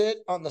sit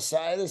on the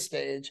side of the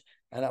stage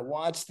and I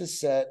watch the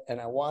set and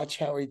I watch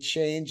how he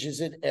changes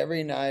it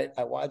every night.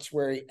 I watch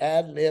where he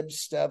ad-libs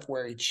stuff,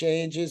 where he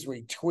changes, where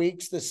he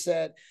tweaks the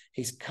set.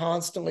 He's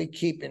constantly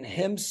keeping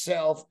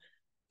himself,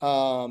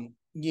 entertained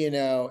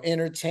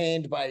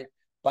by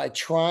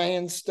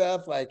trying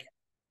stuff. Like,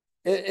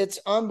 it's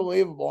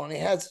unbelievable. And he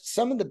has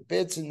some of the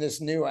bits in this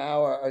new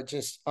hour are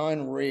just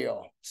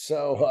unreal.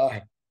 So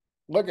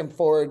looking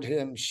forward to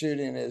him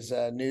shooting his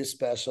new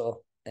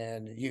special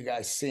and you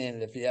guys seeing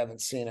it if you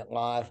haven't seen it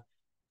live.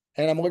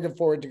 And I'm looking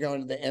forward to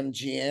going to the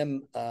MGM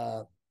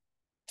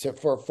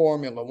for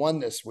Formula One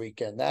this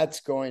weekend. That's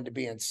going to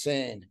be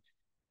insane.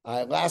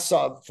 I last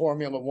saw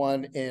Formula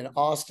One in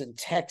Austin,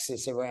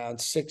 Texas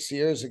around 6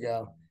 years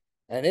ago,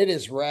 and it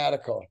is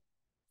radical.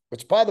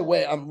 Which, by the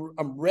way, I'm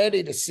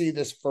ready to see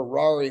this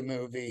Ferrari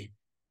movie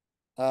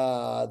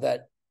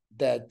that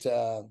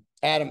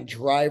Adam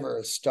Driver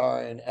is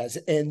starring as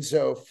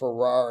Enzo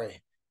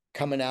Ferrari,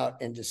 coming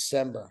out in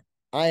December.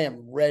 I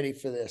am ready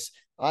for this.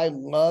 I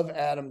love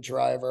Adam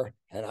Driver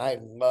and I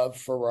love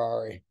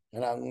Ferrari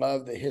and I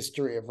love the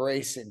history of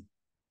racing.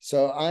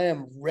 So I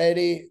am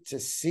ready to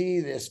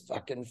see this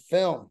fucking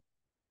film.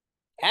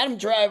 Adam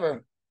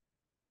Driver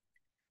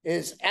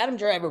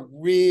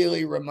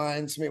really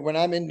reminds me, when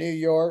I'm in New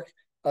York,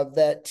 of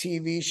that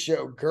TV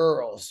show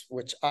Girls,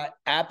 which I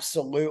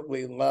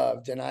absolutely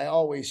loved. And I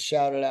always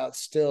shout it out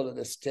still to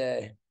this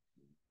day.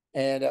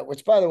 And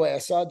which, by the way, I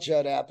saw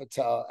Judd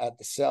Apatow at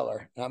the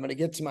Cellar. And I'm going to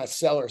get to my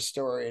Cellar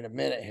story in a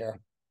minute here.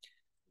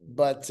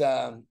 But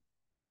I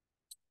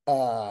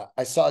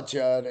saw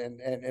Judd, and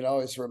it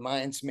always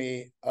reminds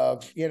me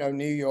of,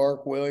 New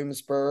York,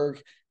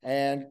 Williamsburg,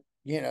 and,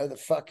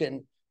 the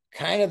fucking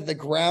kind of the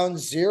ground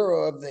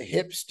zero of the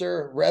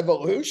hipster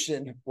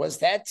revolution was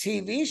that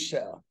TV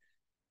show.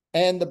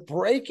 And the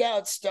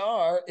breakout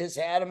star is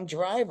Adam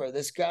Driver.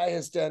 This guy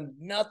has done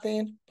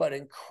nothing but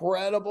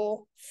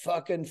incredible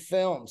fucking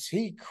films.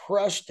 He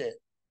crushed it.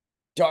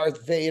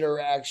 Darth Vader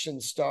action,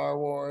 Star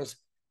Wars.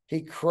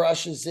 He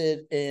crushes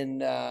it in,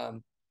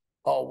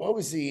 what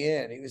was he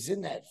in? He was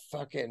in that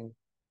fucking,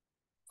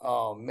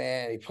 oh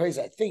man, I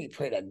think he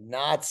played a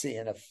Nazi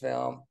in a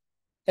film.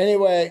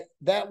 Anyway,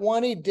 that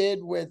one he did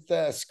with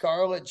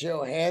Scarlett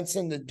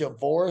Johansson, the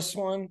divorce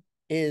one,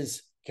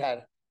 it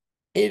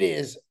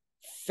is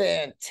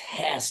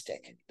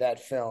fantastic, that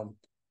film.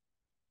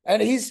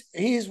 And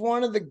he's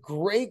one of the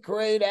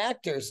great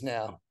actors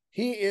now.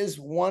 He is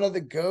one of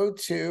the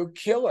go-to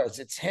killers.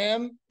 It's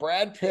him,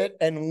 Brad Pitt,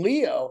 and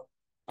Leo,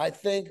 I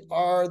think,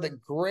 are the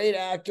great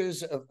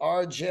actors of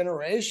our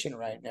generation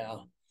right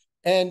now.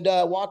 And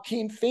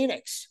Joaquin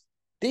Phoenix.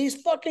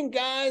 These fucking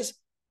guys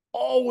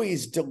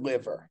always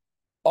deliver.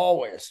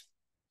 Always.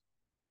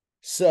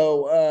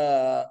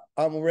 So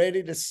I'm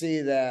ready to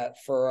see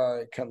that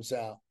Ferrari comes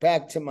out.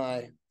 Back to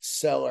my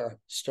Cellar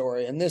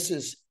story. And this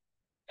is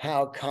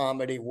how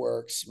comedy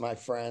works, my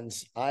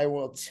friends. I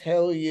will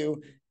tell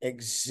you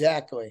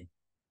exactly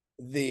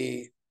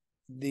the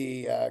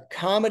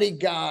comedy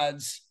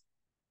gods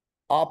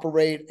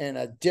operate in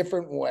a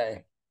different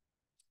way.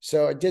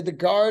 So I did the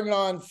Garden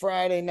on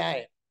Friday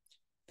night.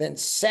 Then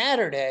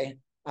Saturday,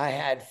 I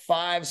had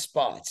 5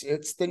 spots.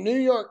 It's the New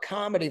York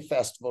Comedy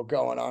Festival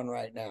going on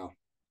right now.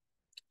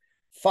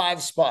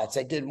 5 spots.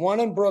 I did one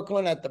in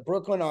Brooklyn at the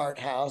Brooklyn Art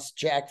House.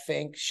 Jack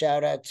Fink,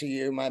 shout out to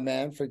you, my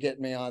man, for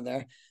getting me on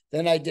there.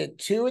 Then I did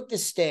 2 at the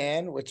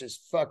Stand, which is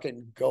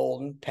fucking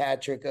golden.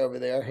 Patrick over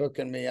there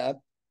hooking me up.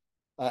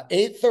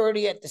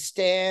 8:30 at the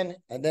Stand,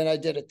 and then I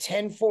did a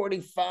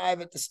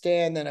 10:45 at the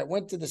Stand. Then I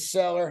went to the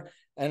Cellar,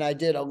 and I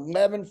did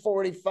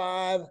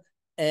 11:45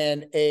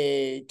 and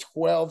a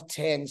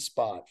 12:10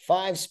 spot.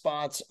 5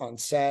 spots on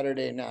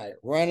Saturday night,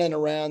 running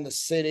around the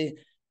city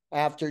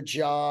after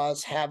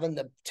Jaws, having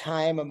the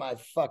time of my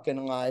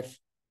fucking life.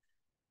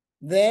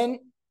 Then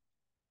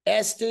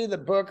Esty, the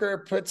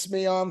booker, puts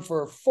me on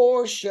for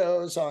 4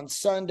 shows on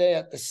Sunday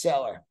at the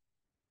Cellar.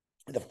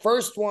 The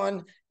first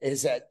one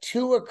is at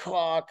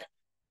 2:00,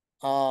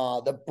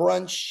 the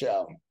brunch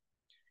show.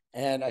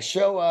 And I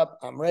show up,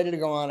 I'm ready to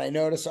go on. I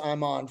notice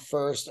I'm on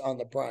first on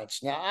the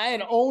brunch. Now, I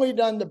had only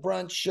done the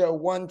brunch show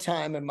one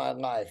time in my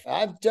life.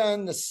 I've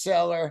done the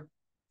Cellar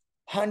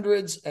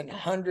hundreds and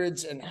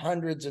hundreds and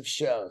hundreds of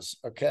shows,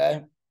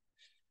 okay?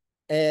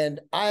 And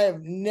I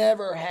have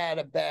never had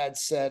a bad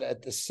set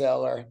at the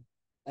Cellar.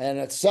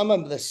 And some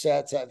of the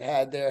sets I've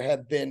had there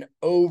have been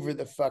over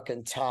the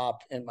fucking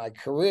top in my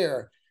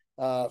career.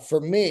 For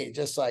me,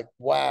 just like,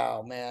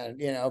 wow, man,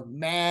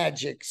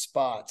 magic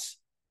spots.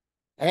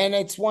 And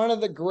it's one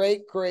of the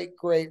great, great,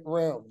 great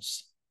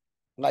rooms,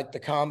 like the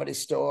Comedy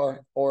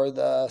Store or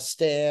the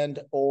Stand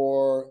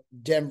or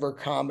Denver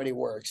Comedy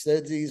Works.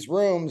 There's these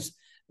rooms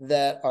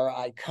that are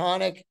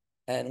iconic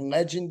and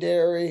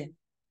legendary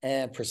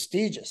and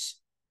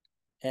prestigious.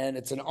 And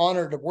it's an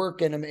honor to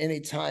work in them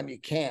anytime you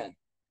can.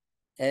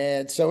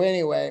 And so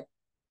anyway,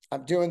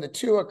 I'm doing the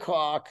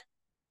 2:00,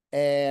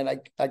 and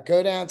I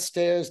go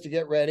downstairs to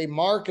get ready.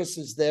 Marcus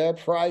is there,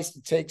 Price,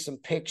 to take some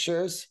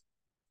pictures.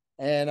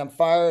 And I'm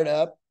fired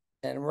up.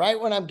 And right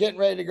when I'm getting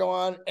ready to go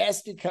on,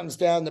 Esty comes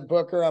down, the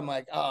booker. I'm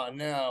like, oh,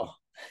 no.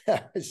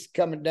 He's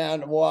coming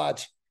down to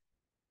watch.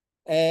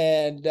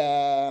 And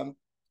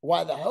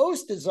while the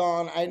host is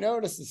on, I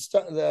notice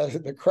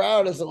the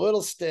crowd is a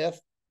little stiff.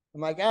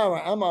 I'm like, oh,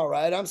 I'm all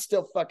right. I'm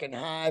still fucking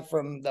high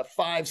from the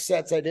 5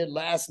 sets I did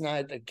last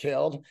night that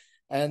killed.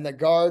 And the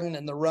Garden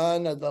and the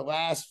run of the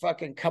last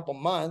fucking couple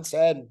months.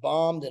 I hadn't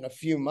bombed in a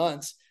few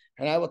months.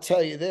 And I will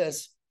tell you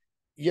this.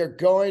 You're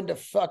going to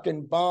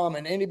fucking bomb,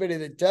 and anybody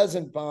that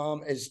doesn't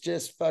bomb is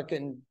just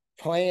fucking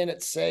playing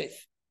it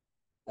safe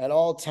at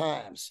all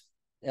times.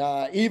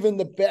 Even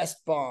the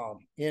best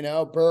bomb,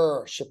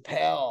 Burr,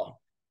 Chappelle,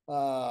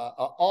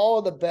 all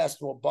of the best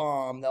will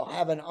bomb. They'll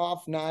have an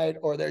off night,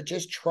 or they're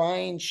just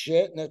trying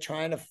shit and they're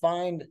trying to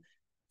find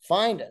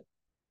it.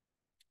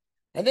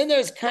 And then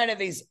there's kind of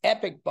these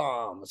epic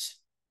bombs,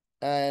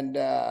 and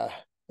I've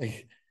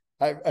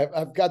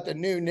got the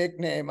new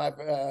nickname.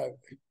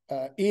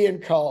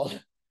 Ian called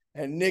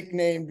and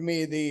nicknamed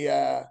me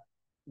the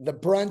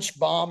Brunch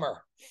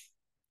Bomber,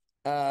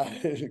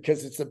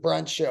 because it's the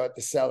brunch show at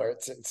the Cellar.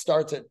 It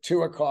starts at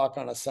 2:00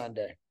 on a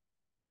Sunday.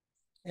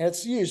 And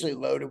it's usually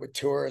loaded with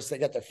tourists. They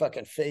got their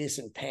fucking face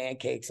in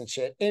pancakes and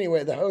shit.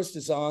 Anyway, the host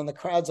is on. The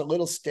crowd's a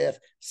little stiff.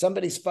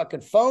 Somebody's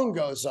fucking phone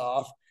goes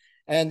off,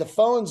 and the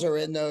phones are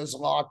in those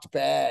locked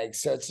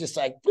bags. So it's just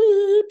like,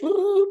 boop,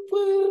 boop,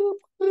 boop,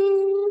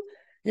 boop.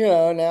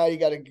 Now you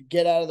got to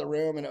get out of the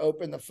room and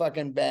open the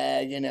fucking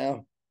bag,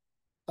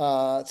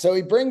 So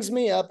he brings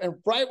me up, and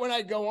right when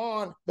I go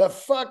on, the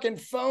fucking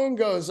phone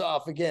goes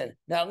off again.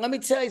 Now, let me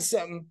tell you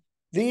something.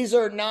 These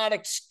are not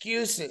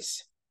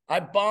excuses. I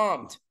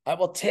bombed. I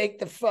will take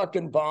the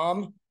fucking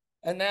bomb,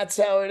 and that's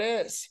how it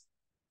is.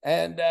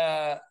 And,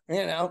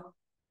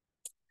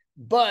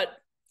 but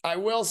I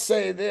will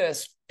say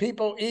this.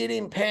 People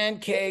eating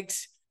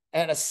pancakes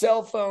and a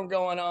cell phone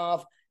going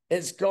off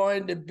is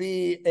going to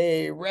be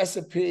a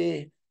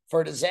recipe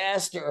for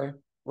disaster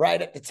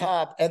right at the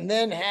top, and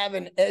then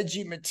having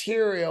edgy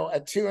material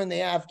at 2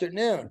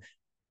 PM.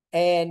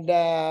 And,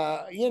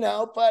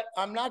 but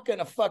I'm not going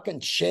to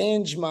fucking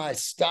change my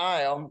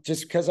style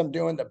just because I'm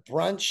doing the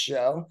brunch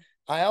show.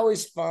 I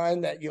always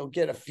find that you'll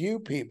get a few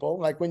people,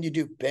 like when you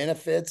do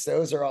benefits,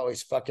 those are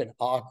always fucking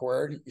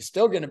awkward. You're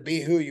still going to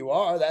be who you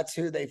are. That's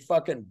who they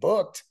fucking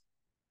booked.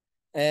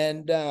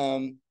 And,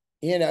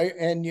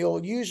 and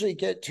you'll usually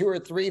get 2 or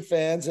 3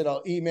 fans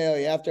that'll email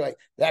you after, like,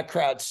 that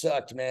crowd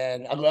sucked,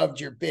 man. I loved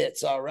your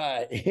bits. All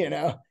right.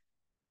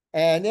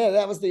 And yeah,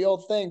 that was the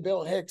old thing.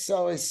 Bill Hicks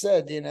always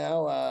said,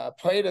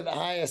 play to the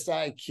highest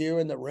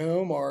IQ in the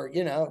room, or,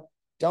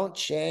 don't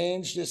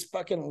change, just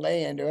fucking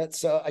lay into it.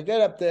 So I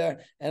get up there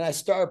and I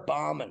start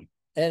bombing.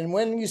 And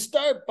when you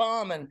start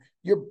bombing,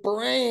 your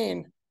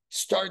brain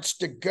starts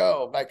to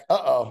go like,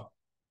 oh,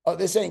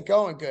 this ain't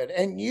going good.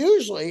 And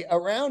usually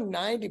around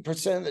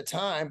 90% of the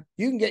time,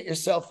 you can get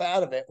yourself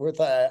out of it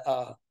with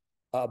a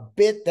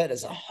bit that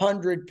is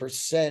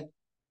 100%,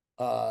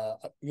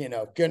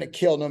 going to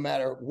kill no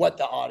matter what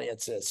the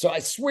audience is. So I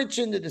switch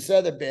into this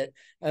other bit,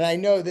 and I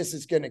know this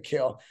is going to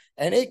kill,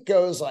 and it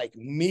goes like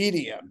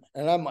medium.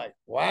 And I'm like,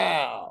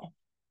 wow.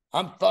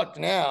 I'm fucked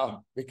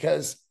now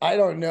because I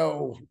don't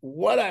know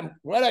what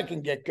I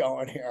can get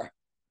going here.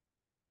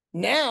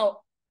 Now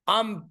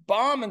I'm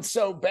bombing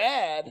so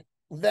bad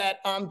that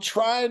I'm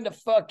trying to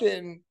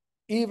fucking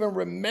even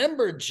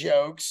remember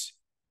jokes.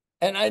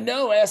 And I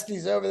know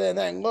Estee's over there and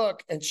I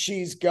look and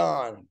she's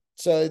gone.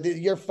 So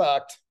you're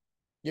fucked.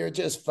 You're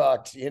just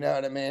fucked. You know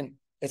what I mean?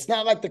 It's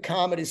not like the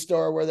Comedy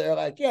Store where they're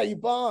like, yeah, you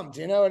bombed.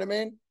 You know what I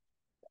mean?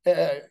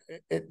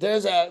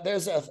 There's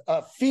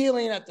a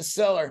feeling at the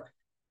Cellar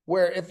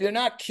where if you're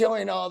not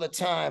killing all the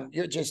time,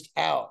 you're just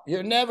out.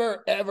 You're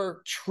never,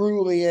 ever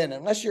truly in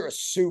unless you're a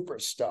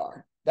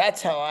superstar.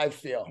 That's how I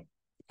feel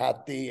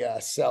at the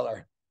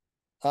Cellar.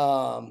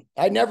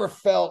 I never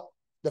felt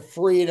the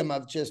freedom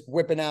of just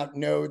whipping out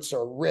notes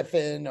or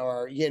riffing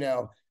or, you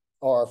know,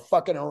 or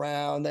fucking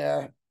around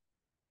there.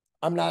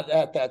 I'm not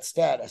at that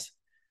status.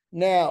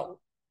 Now,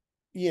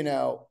 you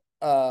know,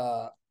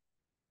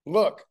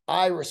 look,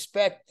 I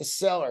respect the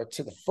Cellar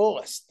to the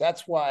fullest.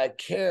 That's why I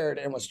cared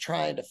and was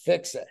trying to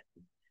fix it.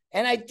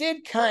 And I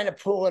did kind of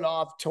pull it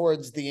off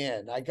towards the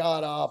end. I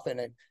got off and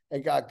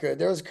it got good.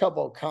 There was a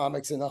couple of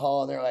comics in the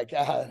hall and they're like,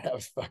 that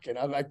was fucking,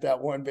 I like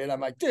that one bit.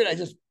 I'm like, dude, I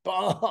just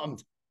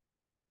bombed.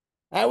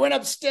 I went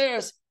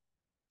upstairs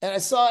and I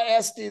saw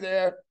Esty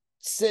there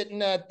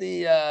sitting at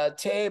the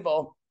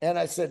table. And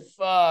I said,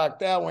 fuck,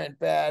 that went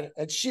bad.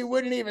 And she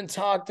wouldn't even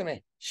talk to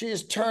me. She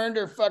just turned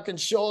her fucking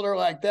shoulder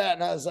like that.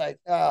 And I was like,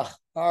 oh,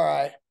 all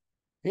right,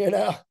 you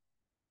know?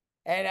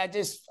 And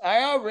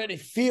I already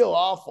feel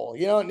awful.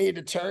 You don't need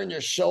to turn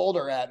your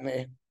shoulder at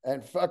me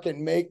and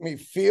fucking make me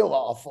feel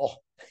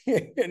awful.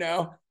 You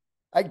know,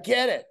 I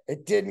get it.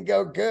 It didn't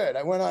go good.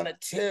 I went on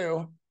it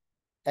too.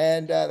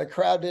 And the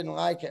crowd didn't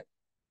like it.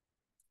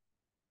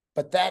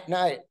 But that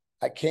night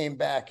I came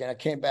back and I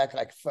came back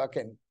like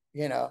fucking,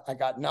 you know, I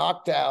got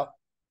knocked out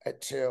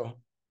at 2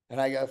 and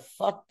I go,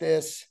 fuck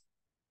this.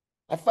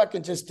 I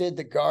fucking just did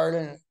the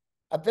Garden.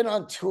 I've been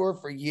on tour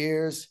for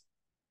years.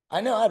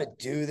 I know how to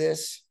do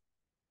this.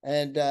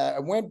 And I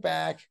went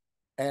back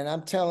and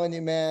I'm telling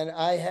you, man,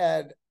 I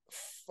had,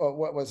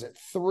 what was it?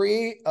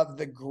 3 of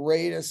the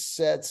greatest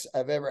sets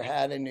I've ever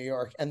had in New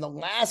York. And the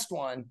last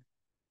one,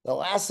 the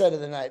last set of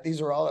the night,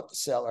 these were all at the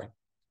Cellar,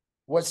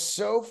 was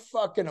so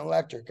fucking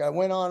electric. I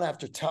went on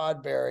after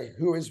Todd Barry,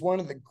 who is one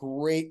of the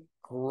great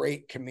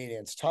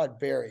comedians. Todd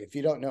Barry, if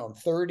you don't know him,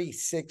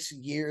 36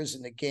 years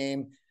in the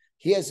game.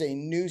 He has a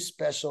new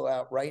special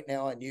out right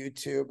now on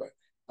YouTube.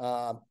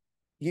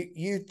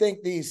 You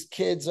think these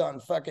kids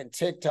on fucking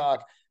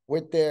TikTok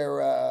with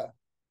their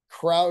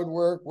crowd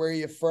work, where are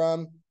you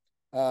from?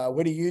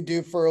 What do you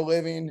do for a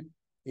living?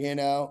 You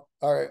know,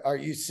 are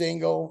you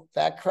single?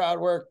 That crowd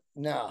work?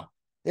 No,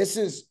 this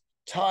is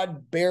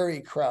Todd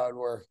Barry crowd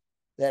work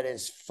that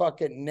is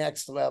fucking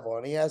next level.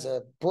 And he has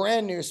a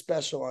brand new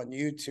special on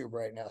YouTube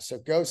right now. So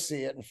go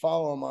see it and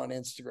follow him on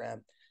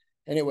Instagram.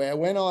 Anyway, I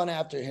went on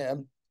after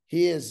him.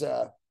 He is,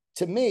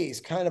 to me,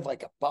 he's kind of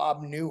like a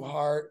Bob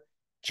Newhart,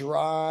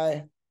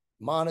 dry,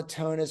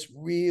 monotonous,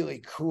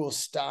 really cool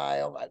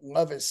style. I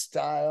love his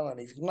style and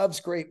he loves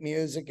great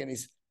music and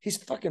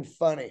he's fucking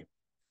funny.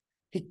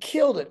 He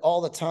killed it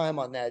all the time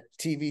on that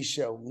TV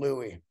show,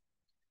 Louie.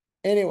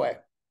 Anyway,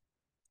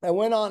 I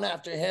went on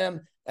after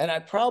him and I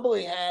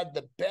probably had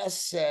the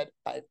best set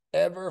I've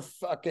ever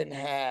fucking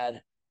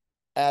had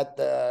at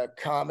the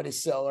Comedy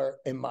Cellar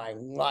in my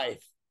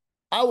life.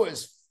 I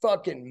was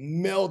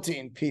fucking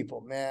melting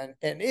people, man.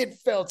 And it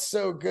felt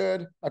so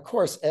good. Of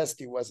course,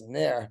 Esty wasn't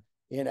there,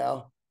 you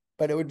know,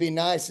 but it would be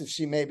nice if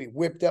she maybe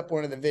whipped up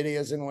one of the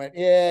videos and went,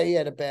 yeah, he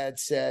had a bad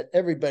set.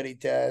 Everybody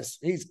does.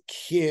 He's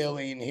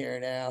killing here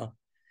now.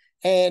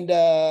 And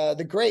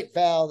the great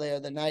Val there,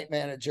 the night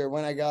manager,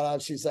 when I got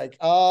off, she's like,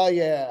 oh,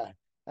 yeah,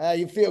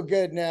 you feel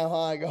good now,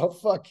 huh? I go,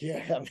 fuck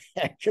yeah,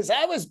 man. Because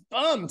I was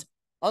bummed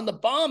on the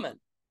bombing.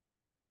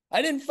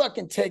 I didn't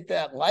fucking take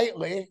that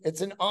lightly. It's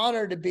an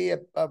honor to be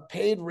a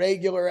paid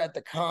regular at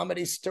the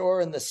Comedy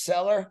Store and the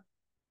Cellar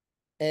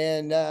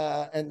and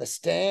the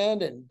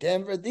Stand in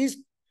Denver. These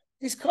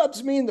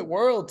clubs mean the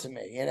world to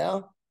me, you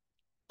know.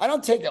 I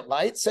don't take it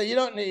light, so you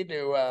don't need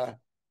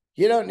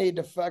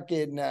to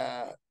fucking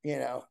you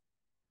know,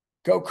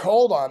 go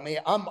cold on me.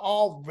 I'm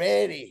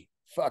already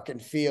fucking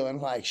feeling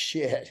like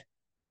shit.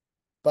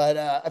 But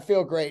I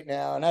feel great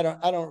now, and I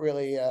don't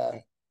really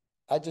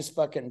I just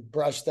fucking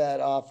brush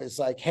that off as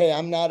like, hey,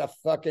 I'm not a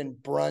fucking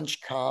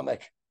brunch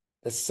comic.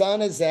 The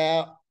sun is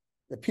out.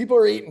 The people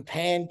are eating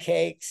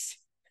pancakes.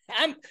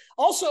 I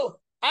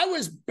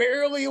was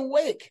barely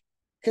awake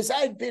because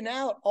I'd been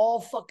out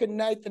all fucking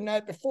night the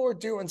night before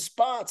doing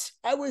spots.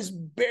 I was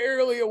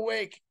barely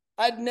awake.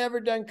 I'd never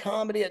done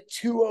comedy at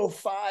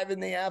 2:05 in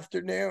the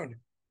afternoon.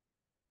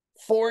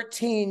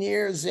 14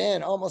 years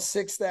in, almost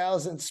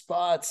 6,000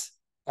 spots.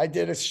 I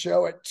did a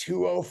show at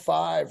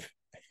 2:05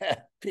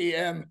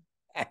 p.m.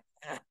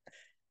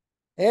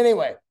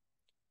 Anyway,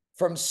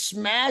 from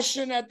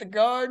smashing at the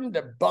Garden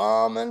to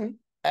bombing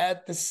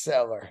at the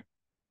Cellar.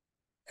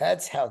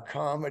 That's how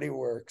comedy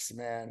works,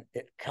 man.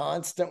 It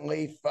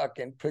constantly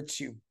fucking puts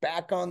you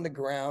back on the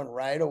ground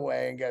right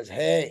away and goes,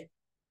 hey,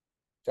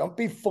 Don't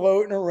be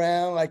floating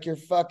around like you're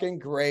fucking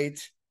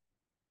great.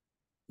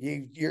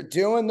 You're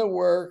doing the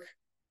work,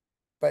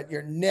 but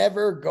you're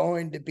never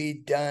going to be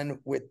done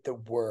with the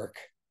work.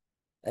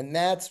 And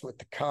that's what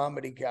the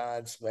comedy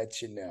gods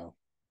let you know.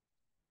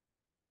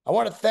 I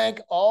want to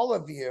thank all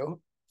of you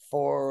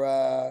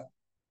for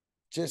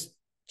just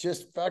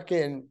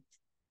fucking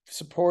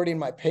supporting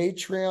my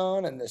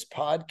Patreon and this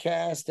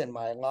podcast and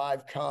my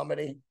live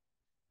comedy.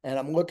 And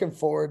I'm looking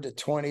forward to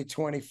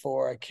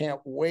 2024. I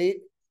can't wait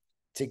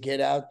to get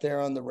out there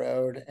on the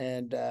road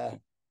and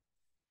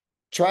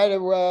try to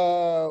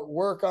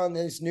work on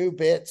these new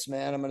bits,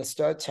 man. I'm going to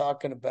start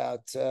talking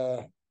about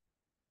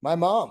my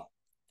mom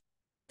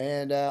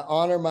and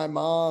honor my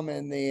mom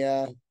in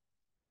the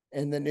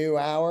new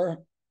hour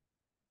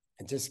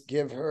and just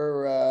give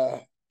her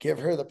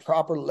the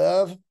proper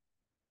love.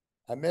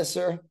 I miss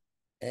her.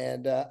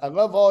 And I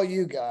love all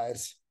you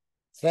guys.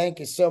 Thank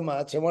you so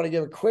much. I want to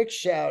give a quick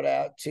shout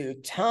out to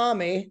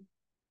Tommy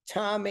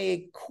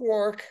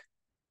Quark.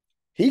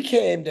 He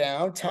came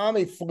down.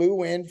 Tommy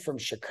flew in from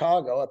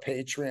Chicago, a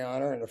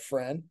Patreoner and a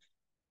friend,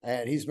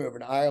 and he's moving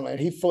to Ireland.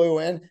 He flew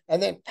in.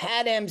 And then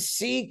Pat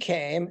MC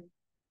came.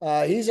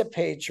 He's a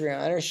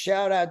Patreoner.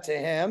 Shout out to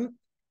him.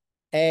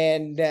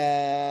 And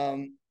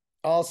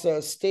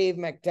also Steve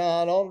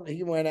McDonald.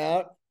 He went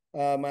out.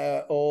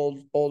 My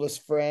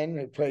oldest friend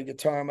who played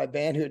guitar in my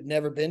band, who had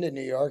never been to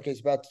New York. He's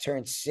about to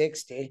turn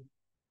 60.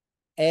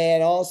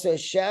 And also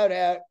shout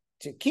out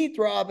to Keith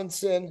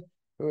Robinson,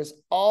 who has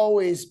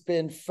always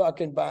been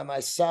fucking by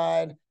my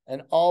side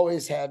and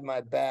always had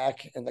my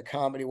back in the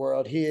comedy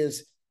world. He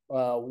is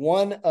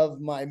one of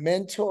my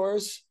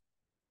mentors,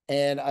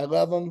 and I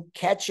love him.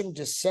 Catch him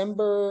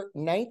December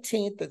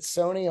 19th at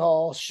Sony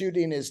Hall,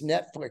 shooting his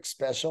Netflix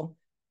special.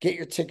 Get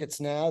your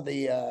tickets now.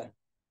 The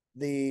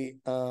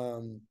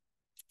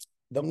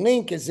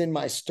link is in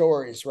my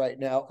stories right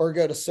now, or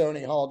go to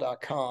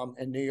sonyhall.com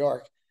in New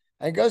York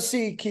and go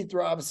see Keith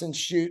Robinson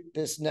shoot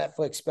this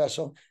Netflix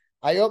special.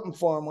 I opened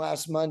for him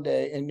last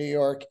Monday in New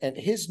York, and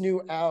his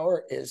new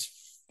hour is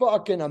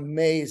fucking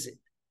amazing.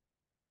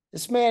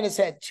 This man has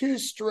had 2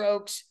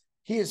 strokes.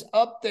 He is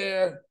up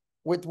there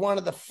with one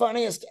of the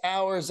funniest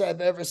hours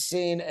I've ever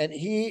seen, and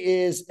he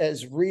is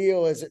as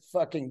real as it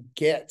fucking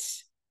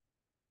gets.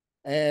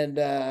 And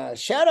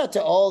shout out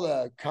to all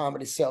the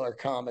Comedy Cellar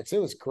comics.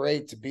 It was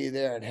great to be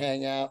there and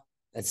hang out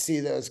and see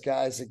those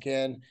guys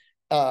again.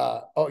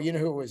 You know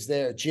who was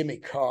there? Jimmy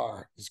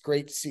Carr. It was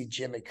great to see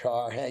Jimmy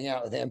Carr, hang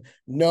out with him.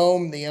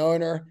 Noam, the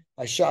owner,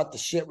 I shot the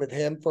shit with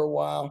him for a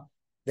while.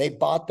 They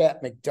bought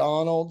that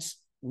McDonald's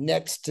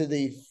next to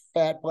the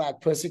Fat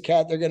Black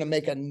Pussycat. They're going to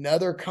make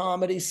another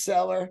Comedy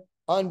Cellar.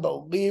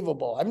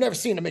 Unbelievable. I've never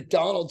seen a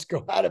McDonald's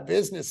go out of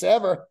business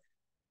ever.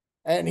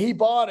 And he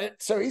bought it.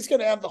 So he's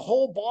going to have the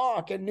whole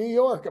block in New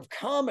York of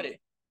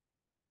comedy.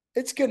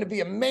 It's going to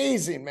be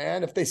amazing,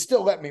 man, if they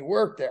still let me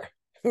work there.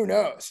 Who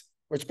knows?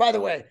 Which, by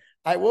the way,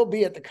 I will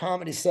be at the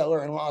Comedy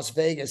Cellar in Las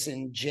Vegas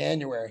in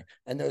January.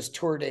 And those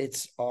tour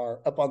dates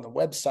are up on the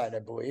website, I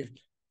believe.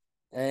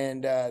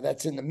 And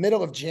that's in the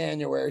middle of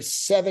January,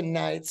 7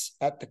 nights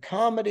at the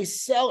Comedy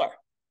Cellar.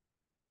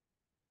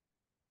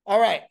 All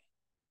right.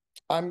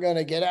 I'm going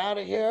to get out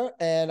of here.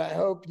 And I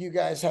hope you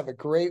guys have a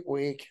great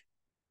week.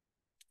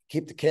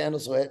 Keep the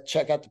candles lit.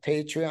 Check out the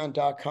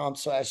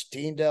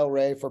patreon.com/Dean Del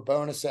Rey for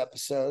bonus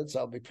episodes.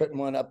 I'll be putting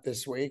one up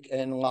this week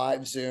and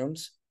live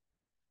Zooms.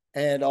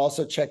 And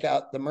also check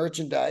out the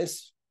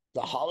merchandise.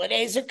 The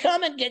holidays are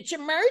coming. Get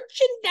your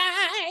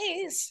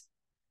merchandise.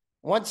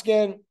 Once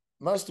again,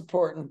 most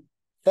important,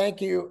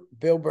 thank you,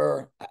 Bill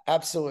Burr. I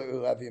absolutely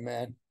love you,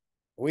 man.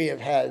 We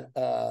have had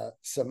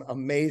some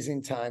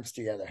amazing times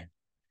together.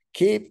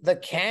 Keep the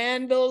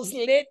candles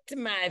lit,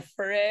 my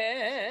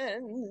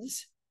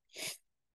friends.